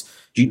appears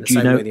in the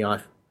same way the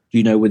iPhone. Do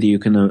you know whether you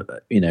can,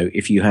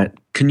 if you had,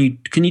 can you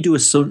do a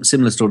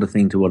similar sort of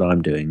thing to what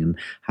I'm doing and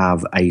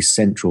have a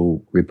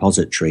central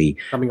repository?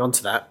 Coming on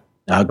to that.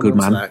 Good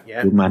man.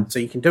 Good man. So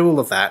you can do all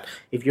of that.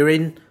 If you're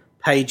in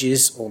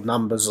Pages or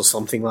Numbers or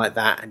something like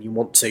that, and you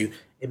want to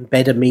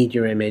embed a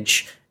media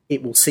image,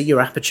 it will see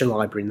your Aperture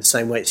library in the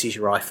same way it sees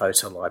your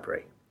iPhoto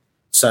library.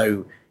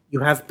 So you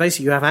have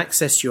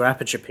access to your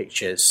Aperture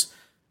pictures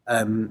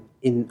on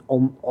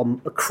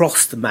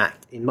across the Mac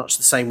in much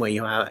the same way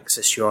you have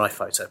access to your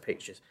iPhoto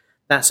pictures.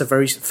 That's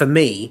for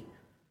me,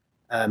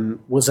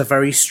 was a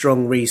very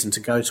strong reason to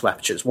go to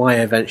Aperture. It's why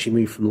I eventually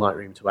moved from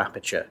Lightroom to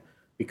Aperture,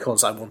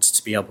 because I wanted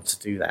to be able to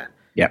do that.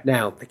 Yeah.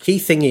 Now, the key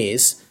thing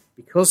is,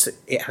 because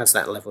it has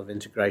that level of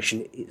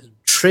integration, it's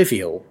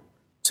trivial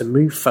to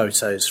move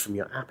photos from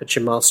your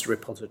Aperture master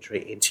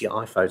repository into your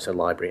iPhoto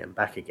library and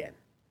back again.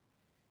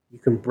 You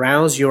can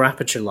browse your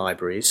Aperture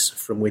libraries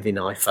from within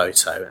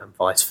iPhoto and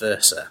vice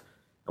versa.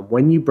 And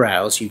when you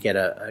browse, you get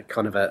a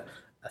kind of a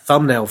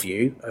thumbnail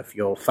view of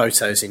your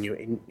photos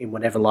in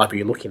whatever library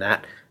you're looking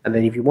at. And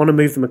then if you want to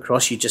move them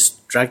across, you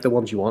just drag the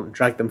ones you want and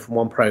drag them from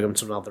one program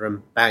to another,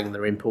 and bang,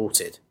 they're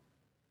imported.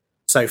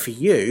 So for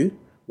you,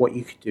 what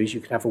you could do is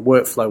you could have a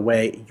workflow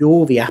where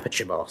you're the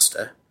Aperture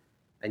master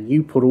and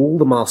you put all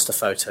the master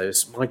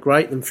photos,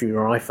 migrate them from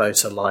your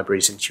iPhoto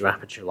libraries into your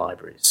Aperture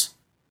libraries.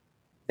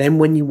 Then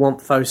when you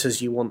want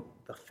photos you want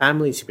the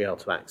family to be able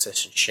to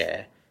access and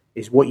share,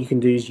 is what you can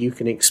do is you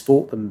can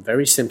export them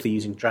very simply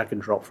using drag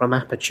and drop from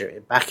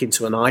Aperture back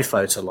into an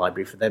iPhoto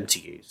library for them to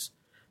use.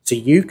 So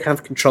you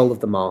have control of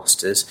the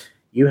masters,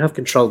 you have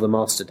control of the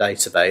master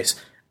database,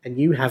 and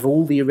you have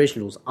all the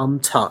originals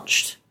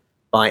untouched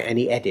by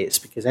any edits,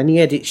 because any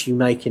edits you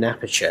make in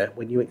Aperture,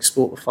 when you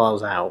export the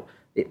files out,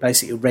 it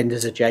basically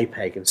renders a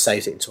JPEG and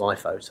saves it into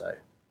iPhoto.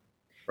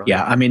 Right?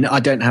 Yeah, I mean, I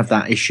don't have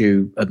that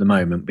issue at the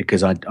moment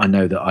because I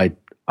know that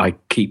I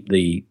keep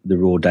the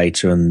raw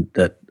data and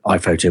that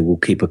iPhoto will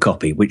keep a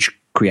copy, which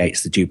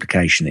creates the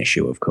duplication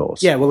issue, of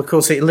course. Yeah, well, of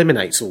course, it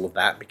eliminates all of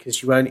that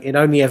because it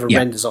only ever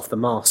renders off the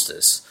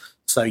masters.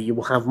 So you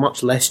will have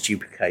much less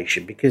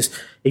duplication, because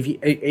if you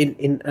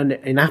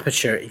in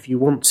Aperture, if you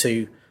want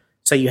to,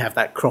 say you have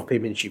that crop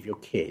image of your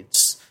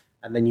kids,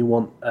 and then you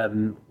want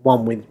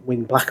one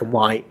with black and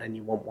white, and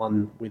you want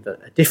one with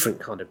a different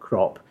kind of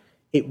crop,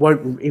 it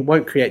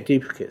won't create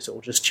duplicates. It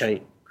will just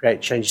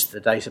create changes to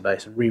the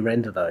database and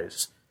re-render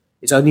those.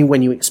 It's only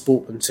when you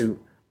export them to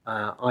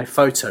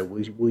iPhoto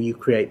will you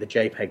create the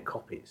JPEG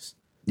copies.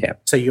 Yeah.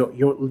 So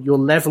your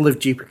level of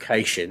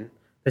duplication,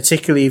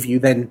 particularly if you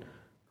then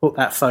put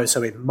that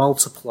photo in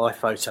multiple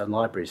iPhoto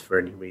libraries for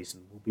any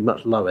reason, will be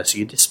much lower. So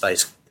your disk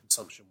space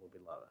consumption will be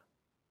lower.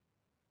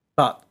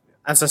 But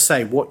as I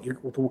say,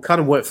 the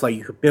kind of workflow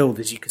you could build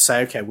is you could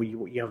say, okay, well,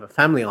 you have a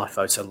family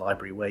iPhoto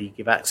library where you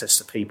give access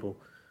to people,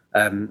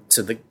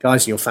 to the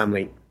guys in your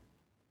family,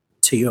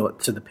 to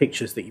the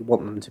pictures that you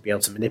want them to be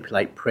able to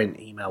manipulate, print,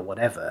 email,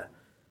 whatever.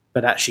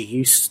 But actually,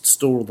 you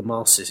store all the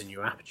masters in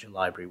your Aperture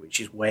library,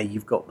 which is where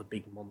you've got the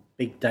big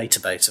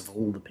database of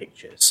all the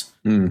pictures.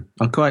 I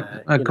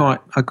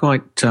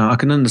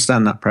can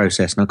understand that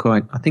process, and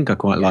I think I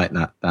quite like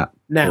that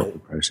now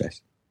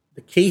process.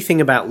 The key thing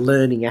about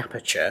learning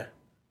Aperture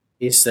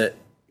is that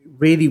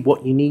really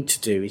what you need to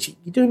do is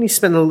you do need to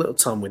spend a little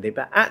time with it,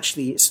 but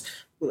actually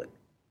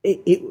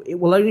it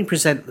will only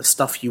present the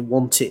stuff you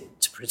want it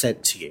to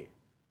present to you.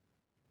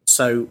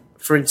 So,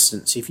 for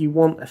instance, if you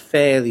want a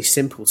fairly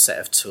simple set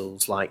of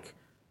tools like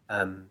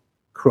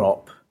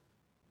crop,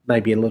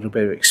 maybe a little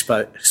bit of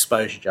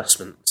exposure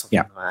adjustment, something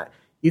like that,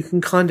 you can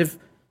kind of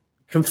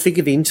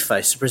configure the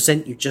interface to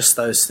present you just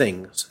those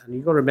things. And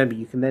you've got to remember,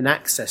 you can then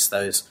access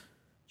those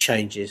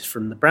changes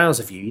from the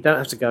browser view. You don't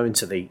have to go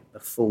into the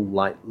full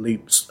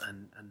loops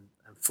and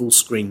full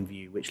screen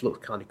view, which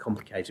looks kind of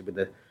complicated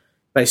with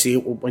basically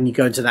when you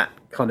go into that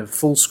kind of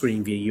full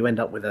screen view, you end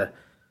up with a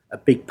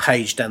big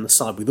page down the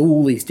side with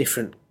all these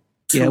different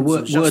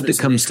tools. Yeah, word that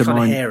comes to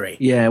mind. Hairy.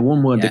 Yeah,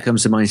 one word that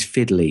comes to mind is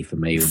fiddly for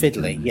me.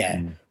 Fiddly,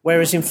 yeah.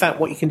 Whereas in fact,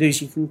 what you can do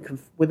is you can,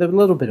 with a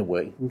little bit of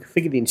work, you can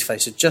configure the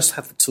interface to just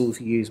have the tools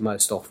you use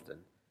most often,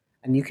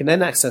 and you can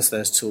then access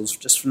those tools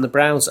just from the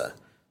browser.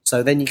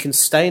 So then you can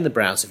stay in the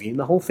browser view, and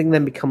the whole thing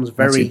then becomes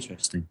very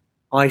interesting,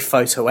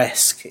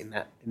 iPhoto-esque in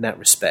that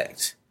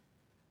respect.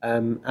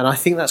 And I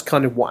think that's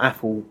kind of what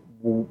Apple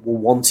were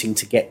wanting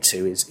to get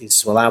to,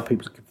 is to allow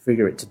people to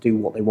configure it to do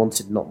what they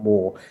wanted, not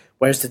more.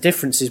 Whereas the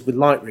difference is with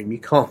Lightroom, you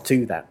can't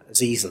do that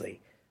as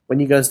easily. When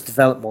you go into the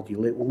develop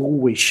module, it will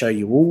always show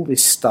you all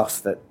this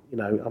stuff that,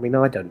 I mean,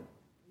 I don't,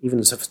 even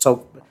as a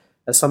photographer,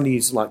 as somebody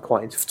who's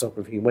quite into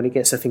photography, when it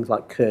gets to things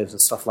like curves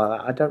and stuff like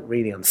that, I don't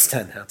really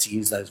understand how to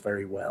use those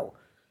very well.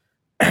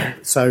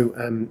 So,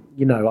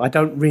 I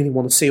don't really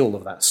want to see all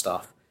of that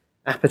stuff.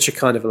 Aperture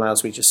kind of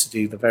allows me just to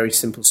do the very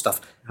simple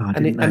stuff. Oh, I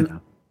didn't know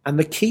that. And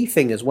the key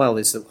thing as well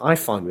is that I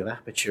find with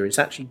Aperture is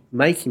actually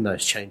making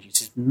those changes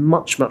is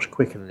much, much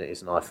quicker than it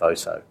is in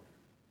iPhoto.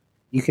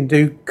 You can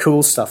do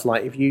cool stuff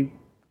like if you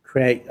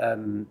create,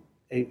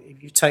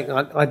 if you take,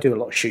 I do a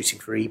lot of shooting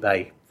for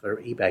eBay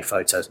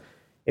photos.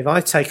 If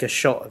I take a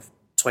shot of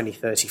 20,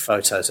 30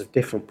 photos of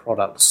different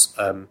products.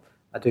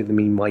 I do them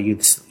in my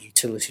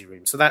utility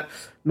room. So that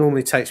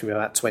normally takes me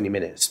about 20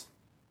 minutes.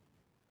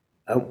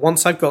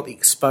 Once I've got the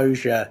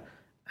exposure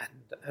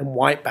and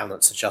white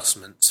balance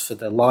adjustments for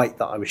the light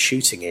that I was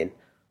shooting in,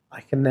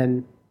 I can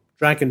then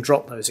drag and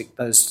drop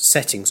those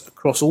settings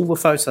across all the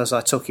photos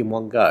I took in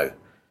one go,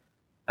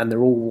 and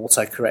they're all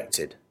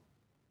auto-corrected.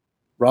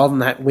 Rather than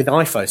that, with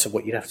iPhoto,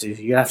 what you'd have to do is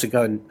you have to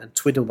go and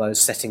twiddle those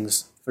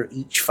settings for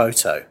each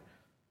photo.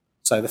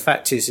 So the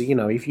fact is, you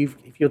know, if you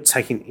are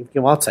taking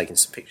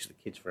some pictures of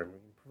the kids' room,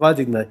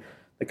 providing the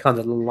kind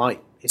of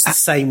light is the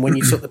same when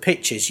you took the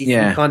pictures, you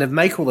can kind of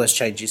make all those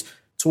changes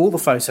to all the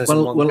photos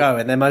in one go,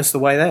 and they're most of the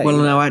way there. Well,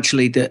 no,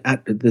 actually,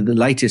 the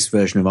latest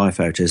version of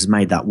iPhoto has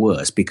made that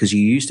worse, because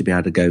you used to be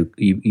able to go.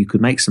 You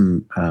could make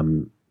some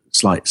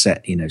slight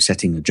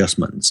setting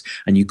adjustments,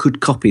 and you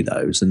could copy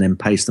those and then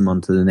paste them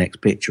onto the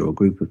next picture or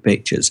group of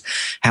pictures.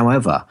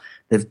 However,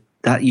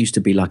 that used to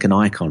be like an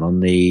icon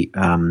on the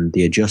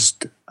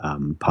adjust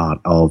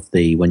part of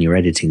when you're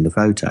editing the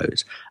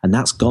photos, and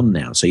that's gone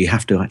now. So you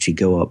have to actually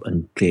go up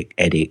and click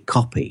Edit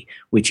Copy,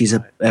 which is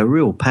a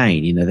real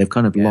pain. You know, they've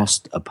kind of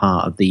lost a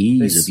part of the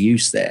ease of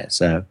use there.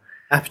 So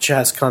Aperture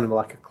has kind of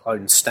like a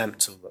clone stamp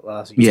tool that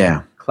allows you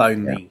to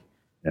clone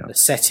the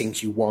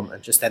settings you want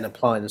and just then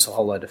apply them to a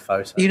whole load of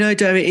photos. You know,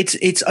 David,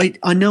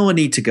 I know I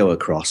need to go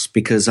across,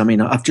 because I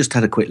mean I've just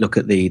had a quick look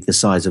at the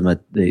size of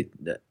the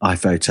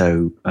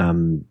iPhoto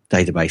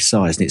database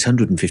size, and it's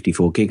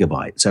 154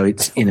 gigabytes. So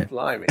it's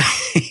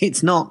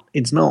it's not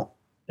insurmountable.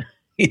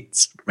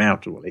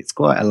 It's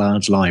quite a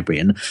large library,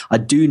 and I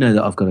do know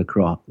that I've got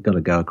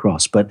to go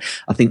across. But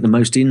I think the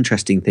most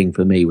interesting thing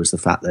for me was the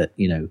fact that,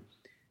 you know,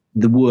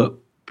 the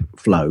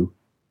workflow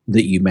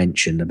that you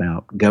mentioned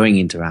about going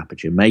into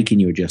Aperture, making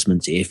your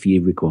adjustments if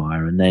you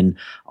require, and then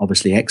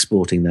obviously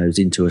exporting those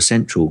into a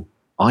central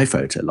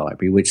iPhoto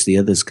library, which the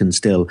others can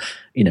still,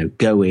 you know,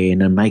 go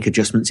in and make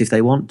adjustments if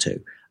they want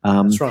to.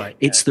 That's right.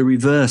 It's the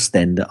reverse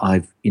then that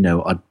I'd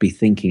be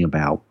thinking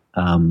about,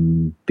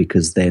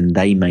 because then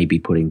they may be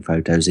putting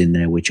photos in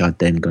there, which I'd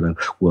then got to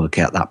work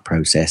out that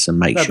process and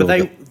make sure.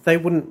 But they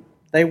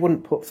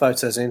wouldn't put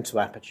photos into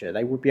Aperture.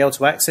 They would be able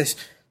to access.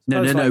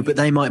 No, but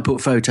they might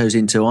put photos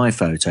into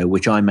iPhoto,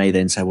 which I may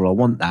then say, well, I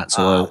want that.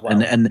 So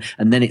and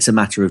then it's a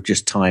matter of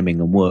just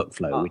timing and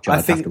workflow, which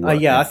I think have to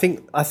work out.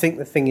 I think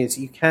the thing is,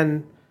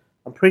 I'm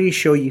pretty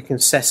sure you can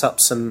set up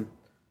some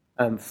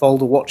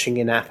folder watching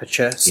in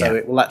Aperture, so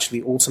it will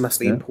actually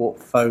automatically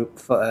import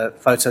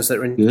photos that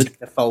are in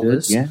particular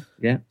folders. Good.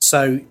 Yeah.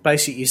 So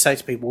basically, you say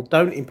to people,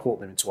 don't import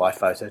them into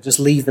iPhoto, just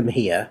leave them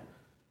here,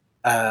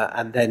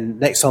 and then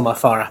next time I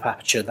fire up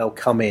Aperture, they'll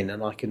come in,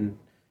 and I can.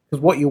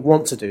 Because what you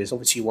want to do is,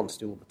 obviously, you want to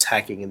do all the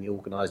tagging and the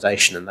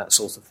organisation and that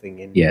sort of thing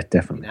in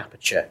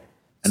Aperture.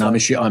 And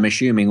I'm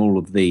assuming all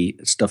of the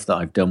stuff that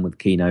I've done with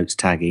keynotes,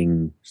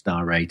 tagging,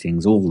 star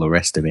ratings, all the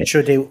rest of it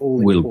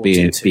will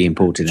be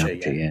imported in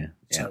Aperture. Yeah.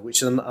 So,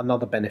 which is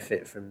another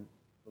benefit from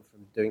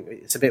doing.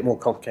 It's a bit more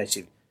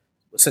complicated.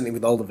 Certainly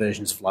with older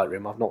versions of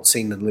Lightroom, I've not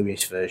seen the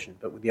Lewis version,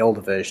 but with the older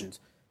versions,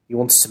 you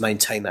wanted to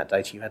maintain that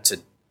data. You had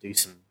to do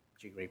some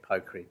jiggery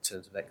pokery in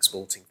terms of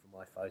exporting from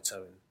iPhoto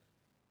and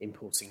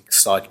importing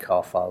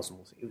sidecar files, and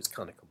it was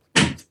kind of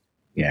complicated.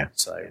 Yeah.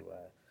 So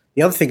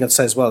the other thing I'd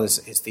say as well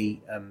is the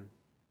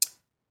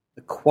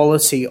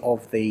quality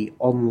of the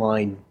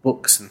online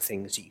books and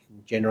things that you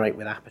can generate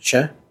with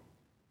Aperture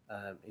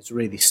is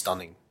really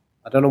stunning.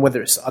 I don't know whether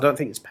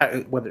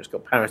whether it's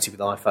got parity with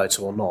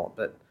iPhoto or not,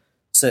 but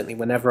certainly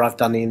whenever I've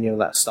done any of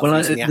that stuff,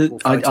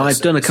 I've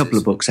done a couple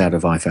of books out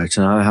of iPhoto,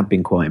 and I have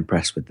been quite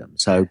impressed with them.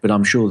 So, but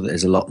I'm sure that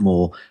there's a lot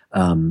more.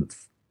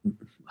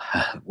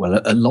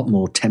 A lot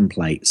more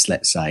templates,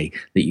 let's say,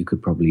 that you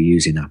could probably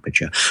use in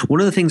Aperture.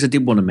 One of the things I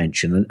did want to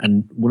mention,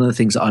 and one of the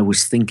things that I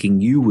was thinking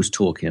you was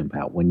talking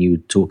about when you were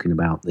talking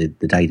about the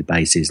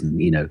databases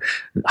and, you know,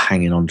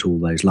 hanging on to all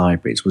those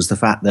libraries, was the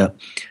fact that,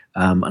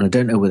 and I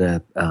don't know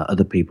whether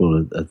other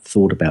people have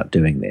thought about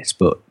doing this,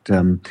 but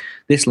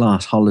this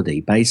last holiday,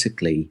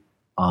 basically,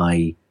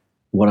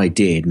 what I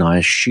did, and I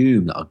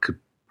assume that I could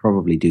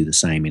probably do the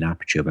same in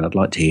Aperture, but I'd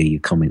like to hear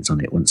your comments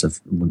on it once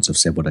I've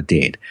said what I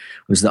did,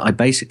 was that I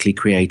basically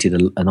created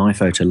an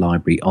iPhoto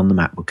library on the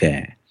MacBook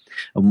Air.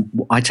 And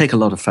I take a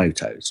lot of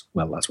photos.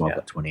 Well, that's why I've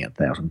got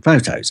 28,000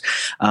 photos.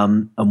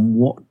 And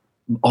what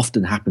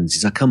often happens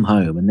is I come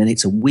home and then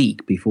it's a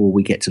week before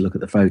we get to look at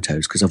the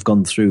photos, because I've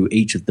gone through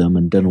each of them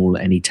and done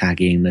any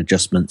tagging,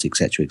 adjustments,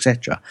 etc.,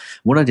 etc.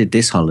 What I did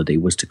this holiday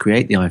was to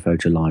create the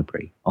iPhoto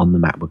library on the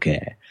MacBook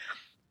Air.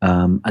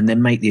 And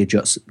then make the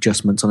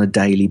adjustments on a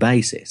daily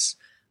basis.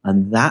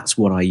 And that's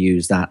what I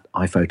use that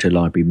iPhoto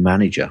Library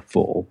Manager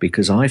for,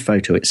 because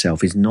iPhoto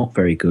itself is not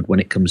very good when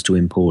it comes to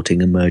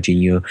importing and merging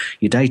your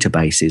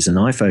databases. And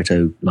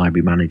iPhoto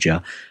Library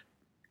Manager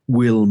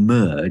will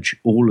merge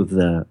all of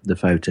the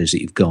photos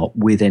that you've got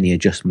with any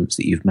adjustments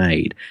that you've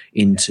made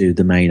into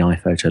the main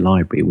iPhoto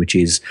library, which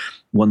is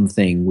one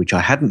thing which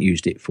I hadn't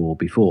used it for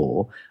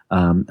before,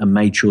 and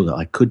made sure that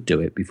I could do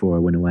it before I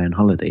went away on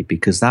holiday,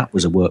 because that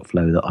was a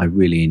workflow that I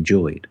really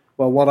enjoyed.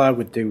 Well, what I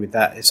would do with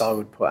that is I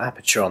would put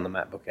Aperture on the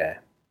MacBook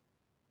Air,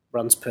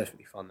 runs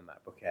perfectly fine on the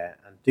MacBook Air,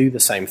 and do the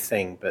same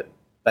thing, but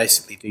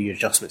basically do your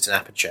adjustments in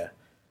Aperture,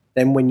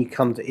 then when you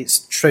come to, it's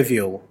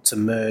trivial to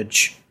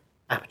merge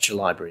Aperture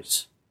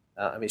libraries.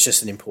 It's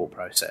just an import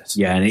process.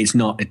 Yeah, and it's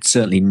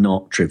certainly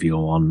not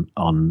trivial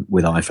on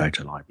with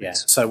iPhoto libraries. Yeah.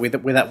 So with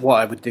that, what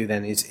I would do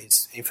then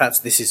is in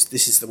fact this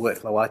is the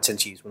workflow I tend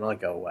to use when I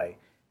go away.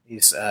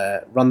 Is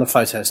run the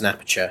photos in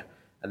Aperture,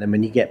 and then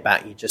when you get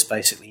back, you just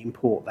basically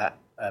import that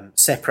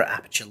separate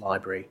Aperture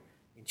library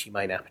into your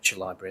main Aperture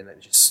library, and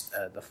then just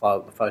the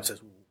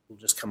photos will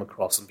just come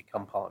across and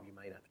become part of your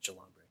main Aperture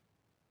library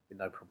with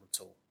no problem at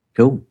all.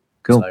 Cool.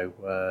 So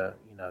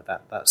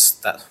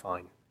that's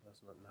fine.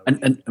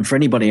 And for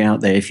anybody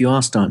out there, if you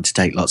are starting to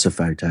take lots of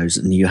photos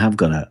and you have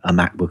got a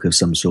MacBook of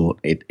some sort,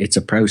 it's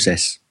a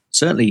process.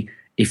 Certainly,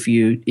 if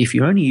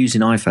you're only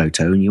using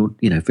iPhoto and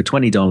you're for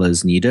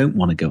 $20 and you don't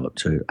want to go up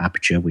to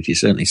Aperture, which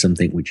is certainly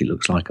something which it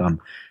looks like I'm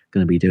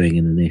going to be doing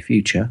in the near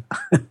future,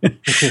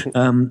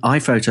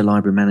 iPhoto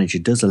Library Manager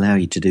does allow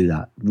you to do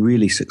that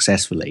really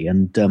successfully.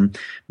 And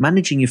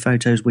managing your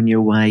photos when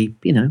you're away,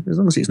 as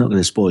long as it's not going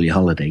to spoil your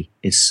holiday,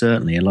 it's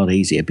certainly a lot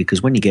easier,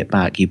 because when you get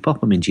back, you pop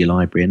them into your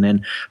library and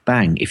then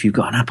bang, if you've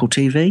got an Apple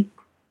TV,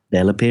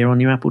 they'll appear on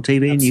your Apple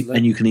TV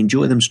and you can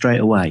enjoy them straight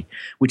away,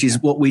 which is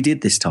what we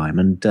did this time.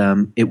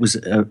 And it was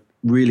a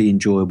really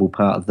enjoyable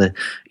part of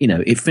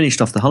it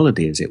finished off the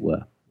holiday, as it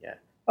were.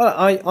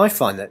 I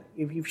find that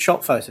if you've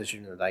shot photos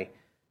during the day,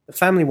 the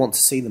family want to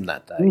see them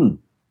that day. And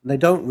they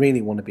don't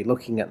really want to be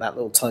looking at that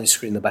little tiny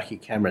screen in the back of your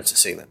camera to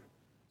see them.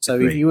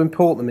 So if you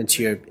import them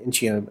into your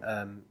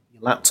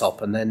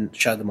laptop and then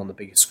show them on the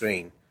bigger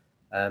screen,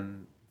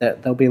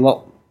 they'll be a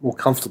lot more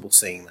comfortable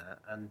seeing that.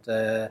 And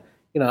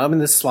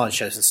there's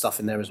slideshows and stuff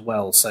in there as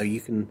well, so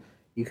you can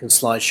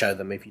slideshow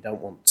them if you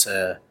don't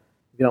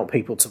want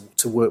people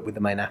to work with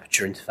the main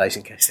Aperture interface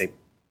in case they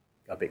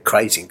a bit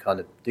crazy and kind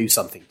of do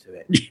something to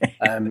it.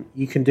 Yeah.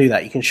 You can do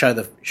that. You can show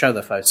the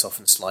photos off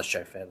in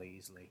slideshow fairly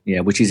easily. Yeah,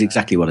 which is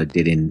exactly what I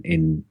did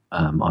in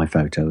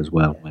iPhoto as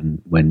well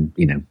when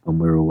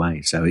we're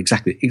away. So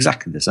exactly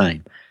the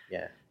same.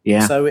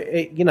 Yeah. So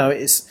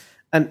it's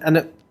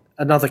and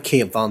another key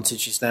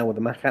advantage is now with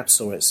the Mac App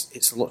Store,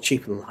 it's a lot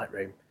cheaper than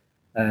Lightroom.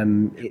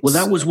 Well,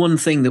 that was one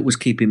thing that was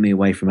keeping me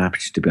away from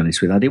Aperture, to be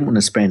honest with you. I didn't want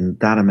to spend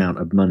that amount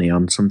of money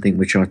on something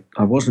which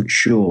I wasn't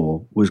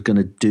sure was going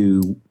to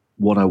do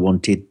what I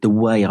wanted, the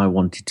way I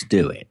wanted to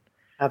do it.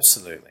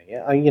 Absolutely.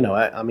 Yeah.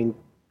 I mean,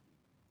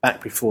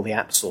 back before the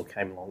App Store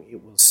came along,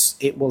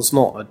 it was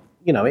not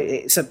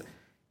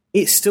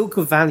it's still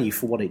good value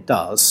for what it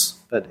does,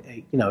 but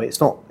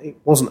it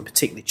wasn't a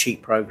particularly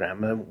cheap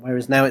program.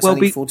 Whereas now it's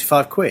only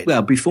 £45.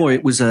 Well, before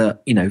it was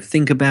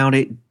think about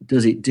it.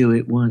 Does it do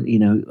it?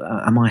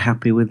 Am I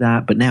happy with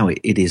that? But now it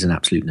is an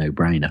absolute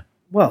no-brainer.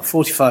 Well,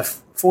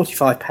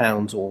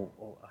 £45 or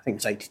I think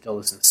it's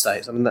 $80 in the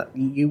States. I mean, that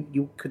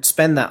you could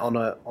spend that on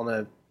a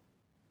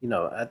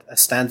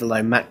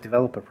standalone Mac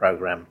developer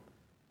program.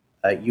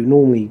 You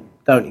normally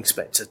don't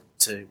expect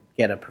to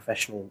get a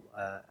professional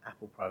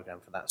Apple program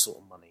for that sort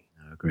of money.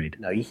 No, agreed.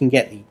 No, you can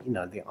get the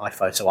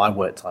iPhoto,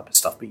 iWork type of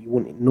stuff, but you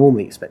wouldn't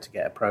normally expect to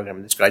get a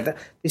program this great.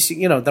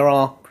 There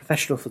are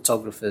professional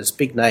photographers,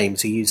 big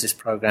names, who use this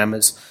program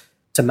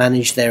to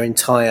manage their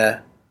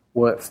entire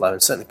workflow,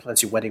 and certainly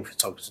plenty of wedding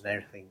photographers and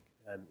everything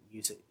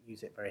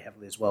use it very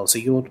heavily as well. So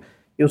you're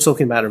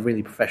talking about a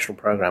really professional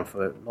program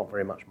for not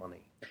very much money.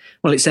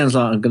 Well, it sounds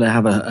like I'm going to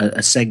have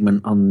a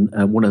segment on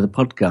one of the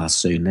podcasts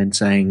soon, then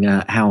saying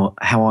how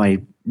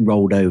I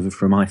rolled over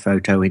from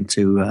iPhoto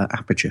into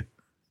Aperture.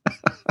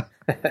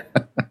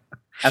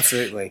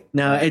 Absolutely.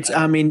 No,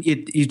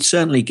 you'd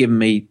certainly given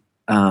me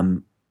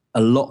a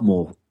lot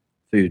more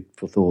food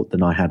for thought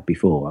than I had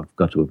before, I've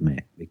got to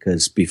admit,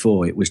 because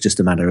before it was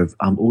just a matter of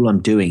all I'm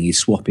doing is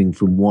swapping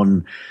from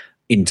one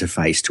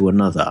interface to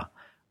another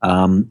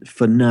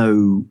for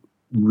no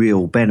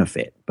real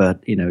benefit. But,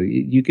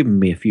 you've given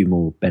me a few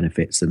more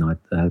benefits than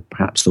I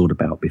perhaps thought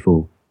about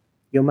before.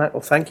 Your Mac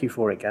will thank you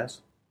for it, Gaz.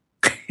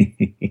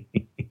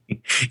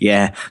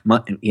 Yeah,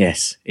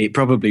 yes, it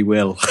probably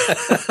will.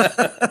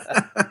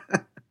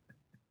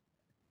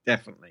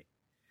 Definitely.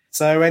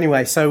 So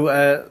anyway,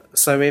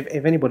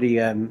 if anybody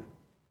kind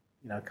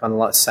of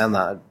likes to sound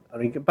that, I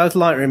mean, both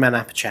Lightroom and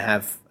Aperture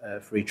have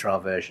free trial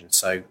versions.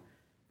 So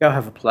go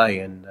have a play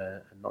and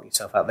knock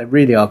yourself out. They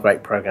really are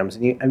great programs,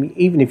 and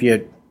even if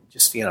you're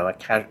just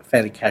a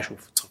fairly casual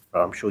photographer,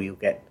 I'm sure you'll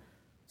get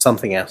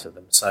something out of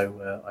them.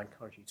 So I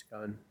encourage you to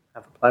go and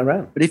have a play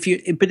around. But if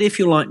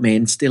you're like me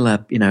and still a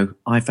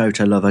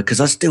iPhoto lover, because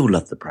I still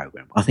love the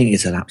program, I think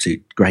it's an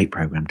absolute great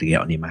program to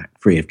get on your Mac,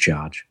 free of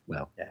charge.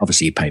 Well,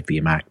 Obviously you pay for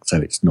your Mac, so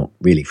it's not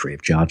really free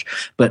of charge.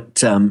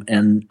 But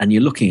and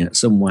you're looking at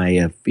some way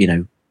of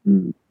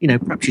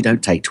perhaps you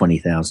don't take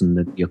 20,000,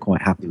 that you're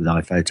quite happy with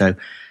iPhoto.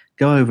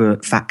 Go over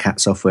Fat Cat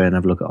Software and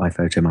have a look at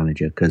iPhoto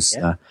Manager, because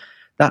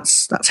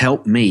that's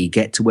helped me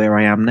get to where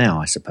I am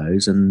now, I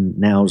suppose, and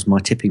now's my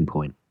tipping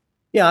point.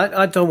 Yeah,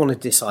 I don't want to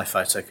diss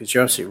iPhoto, because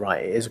you're absolutely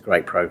right. It is a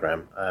great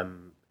program.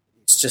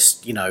 It's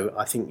just,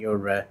 I think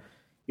you're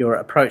you're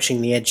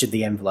approaching the edge of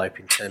the envelope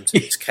in terms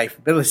of its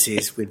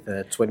capabilities with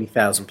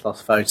 20,000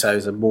 plus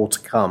photos and more to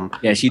come.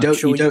 Yes, you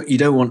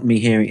don't want me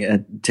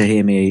to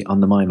hear me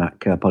on the MyMac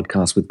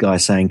podcast with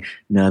guys saying,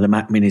 "No, the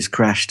Mac Mini's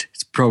crashed.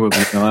 It's probably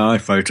my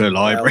iPhoto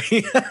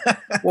library."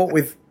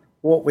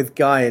 What with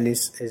Guy and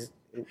his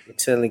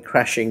eternally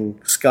crashing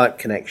Skype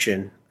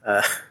connection,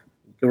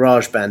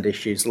 GarageBand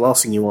issues, the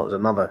last thing you want is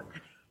another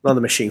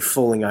machine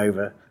falling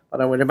over. But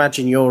I would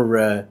imagine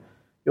your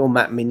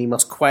Mac Mini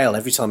must quail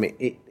every time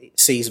it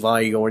sees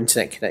via your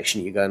internet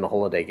connection you go on a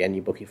holiday again,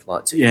 you book your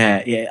flight to.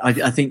 Yeah,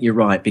 I think you're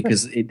right,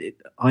 because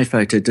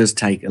iPhoto does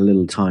take a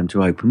little time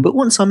to open. But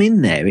once I'm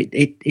in there,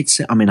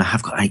 it's. I mean, I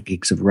have got 8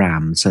 gigs of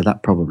RAM, so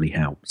that probably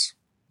helps.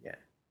 Yeah.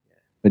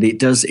 But it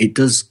does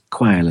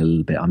quail a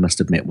little bit, I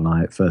must admit, when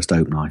I first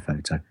open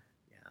iPhoto.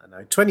 Yeah, I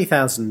know.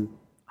 20,000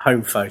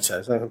 home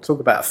photos. I'm talk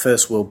about a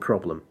first world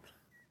problem.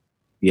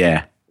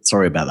 Yeah,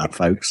 sorry about that,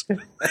 folks.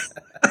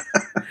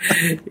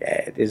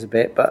 Yeah, it is a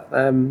bit, but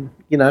I'm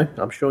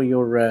sure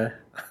you're.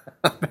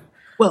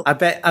 Well, I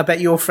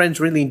bet your friends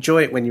really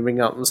enjoy it when you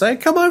ring up and say,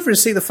 "Come over and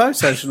see the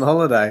photos from the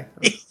holiday."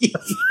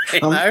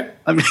 No,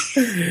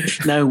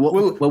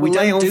 we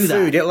don't do that.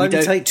 Food. It'll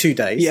only take 2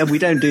 days. Yeah, we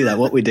don't do that.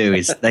 What we do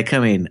is they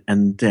come in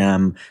and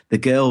the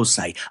girls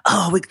say,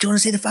 "Oh, do you want to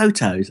see the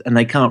photos?" And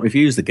they can't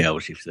refuse the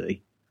girls, you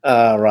see.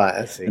 Oh, right,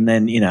 I see. And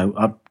then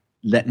I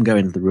let them go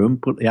into the room,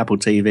 put the Apple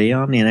TV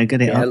on,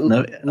 get it up.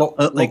 Lock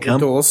they come.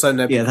 The door so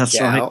nobody yeah, that's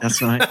can right. get out.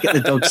 That's right. Get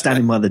the dog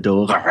standing by the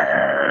door.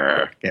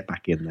 Get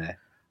back in there.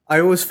 I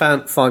always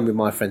find with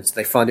my friends,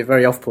 they find it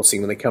very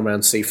off-putting when they come around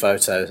and see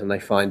photos and they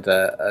find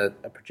a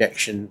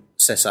projection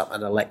set up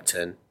and a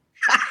lectern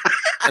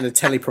and a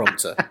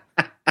teleprompter.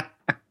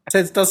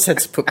 It does tend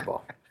to put them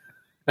off.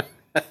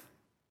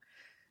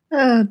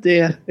 Oh,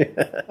 dear.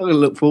 I'm going to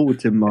look forward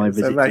to my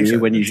visit to you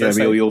when you show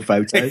me all your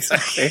photos.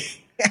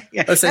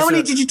 Yeah. How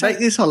many did you take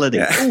this holiday?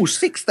 Yeah. Oh,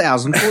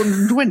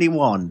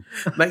 6,421.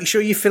 Make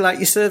sure you fill out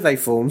your survey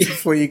forms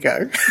before you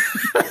go.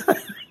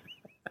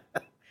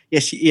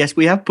 Yes,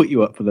 we have put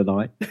you up for the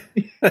night.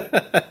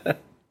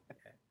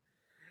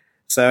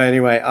 So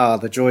anyway,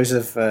 the joys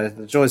of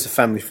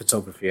family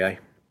photography, eh?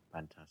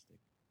 Fantastic.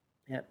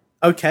 Yeah.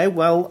 Okay.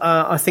 Well,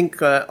 I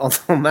think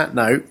on that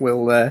note,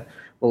 we'll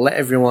let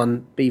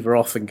everyone beaver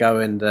off and go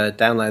and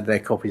download their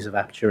copies of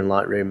Aperture and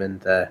Lightroom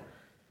and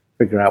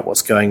figure out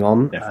what's going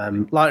on.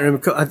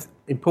 Lightroom,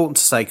 important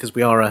to say, because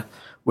we are a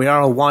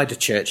wider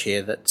church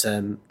here, that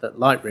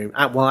Lightroom,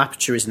 while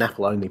Aperture is an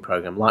Apple-only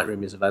program,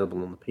 Lightroom is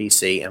available on the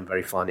PC, and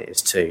very fine it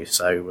is too.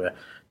 So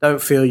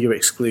don't feel you're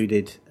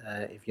excluded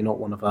if you're not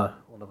one of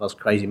us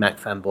crazy Mac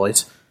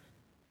fanboys.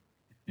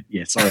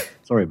 Yeah,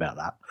 sorry about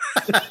that.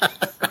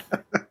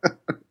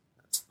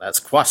 That's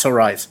quite all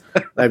right.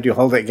 Nobody will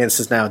hold it against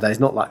us nowadays.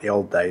 Not like the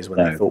old days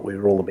when they thought we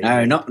were all a bit.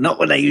 No, not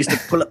when they used to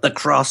pull up the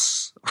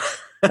cross.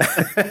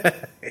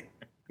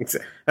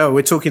 Oh,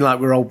 we're talking like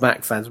we're old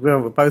Mac fans.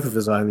 Both of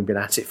us have only been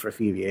at it for a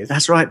few years.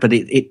 That's right, but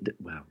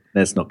well,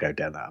 let's not go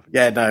down that.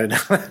 Yeah, no,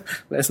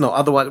 let's not.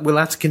 Otherwise, we'll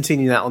have to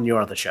continue that on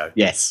your other show.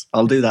 Yes,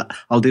 I'll do that.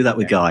 I'll do that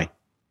with Guy.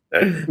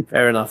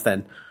 Fair enough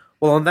then.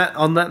 Well, on that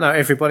note,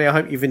 everybody, I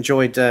hope you've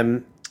enjoyed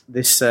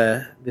this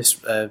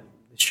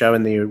show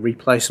and the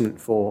replacement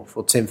for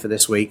Tim for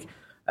this week.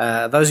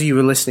 Those of you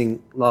who were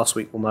listening last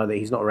week will know that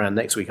he's not around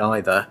next week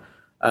either.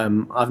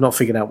 I've not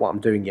figured out what I'm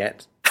doing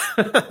yet.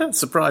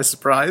 Surprise,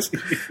 surprise.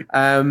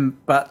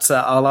 But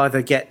I'll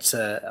either get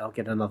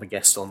another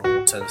guest on, or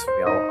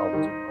alternatively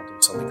I'll do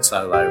something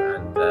solo.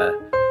 And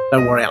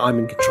don't worry, I'm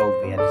in control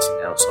of the editing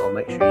now, so I'll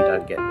make sure you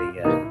don't get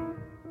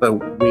the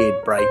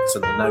weird breaks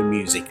and the no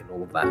music and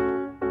all of that.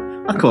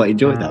 I quite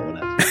enjoyed that one,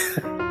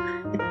 actually.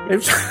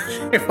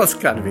 It was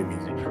kind of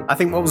amusing. I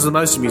think what was the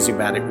most amusing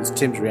about it was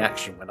Tim's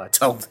reaction when I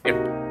told him.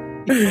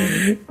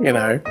 I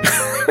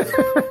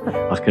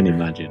can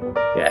imagine.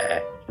 Yeah,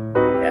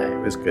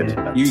 it was good.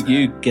 But,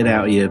 you get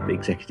out of your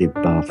executive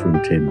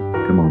bathroom, Tim.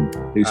 Come on,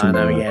 do some.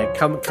 I know. work. Yeah,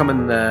 come and come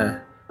and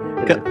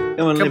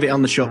leave it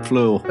on the shop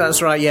floor.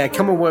 That's right. Yeah,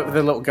 come and work with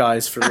the little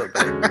guys for a little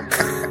bit.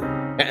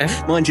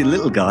 Mind you,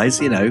 little guys.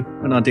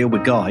 When I deal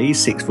with Guy, he's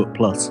 6 foot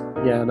plus.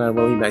 Yeah, no.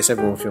 Well, he makes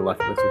everyone feel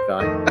like a little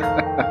guy.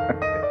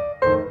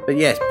 But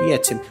yeah,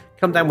 Tim,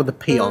 come down with the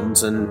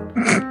peons and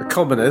the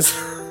commoners.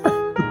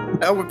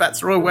 Oh, we're back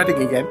to Royal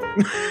Wedding again.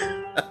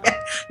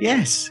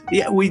 Yes,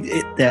 yeah,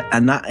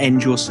 and that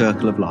ends your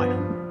circle of life.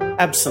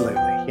 Absolutely,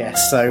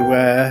 yes. So,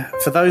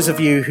 for those of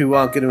you who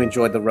are going to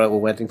enjoy the Royal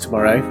Wedding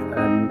tomorrow, I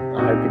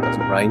hope it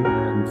doesn't rain.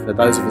 And for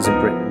those of us in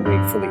Britain, we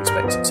fully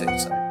expect it to.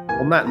 So,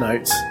 on that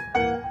note,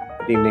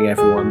 good evening,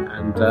 everyone,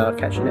 and I'll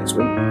catch you next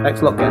week.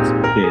 Thanks a lot, guys.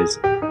 Cheers.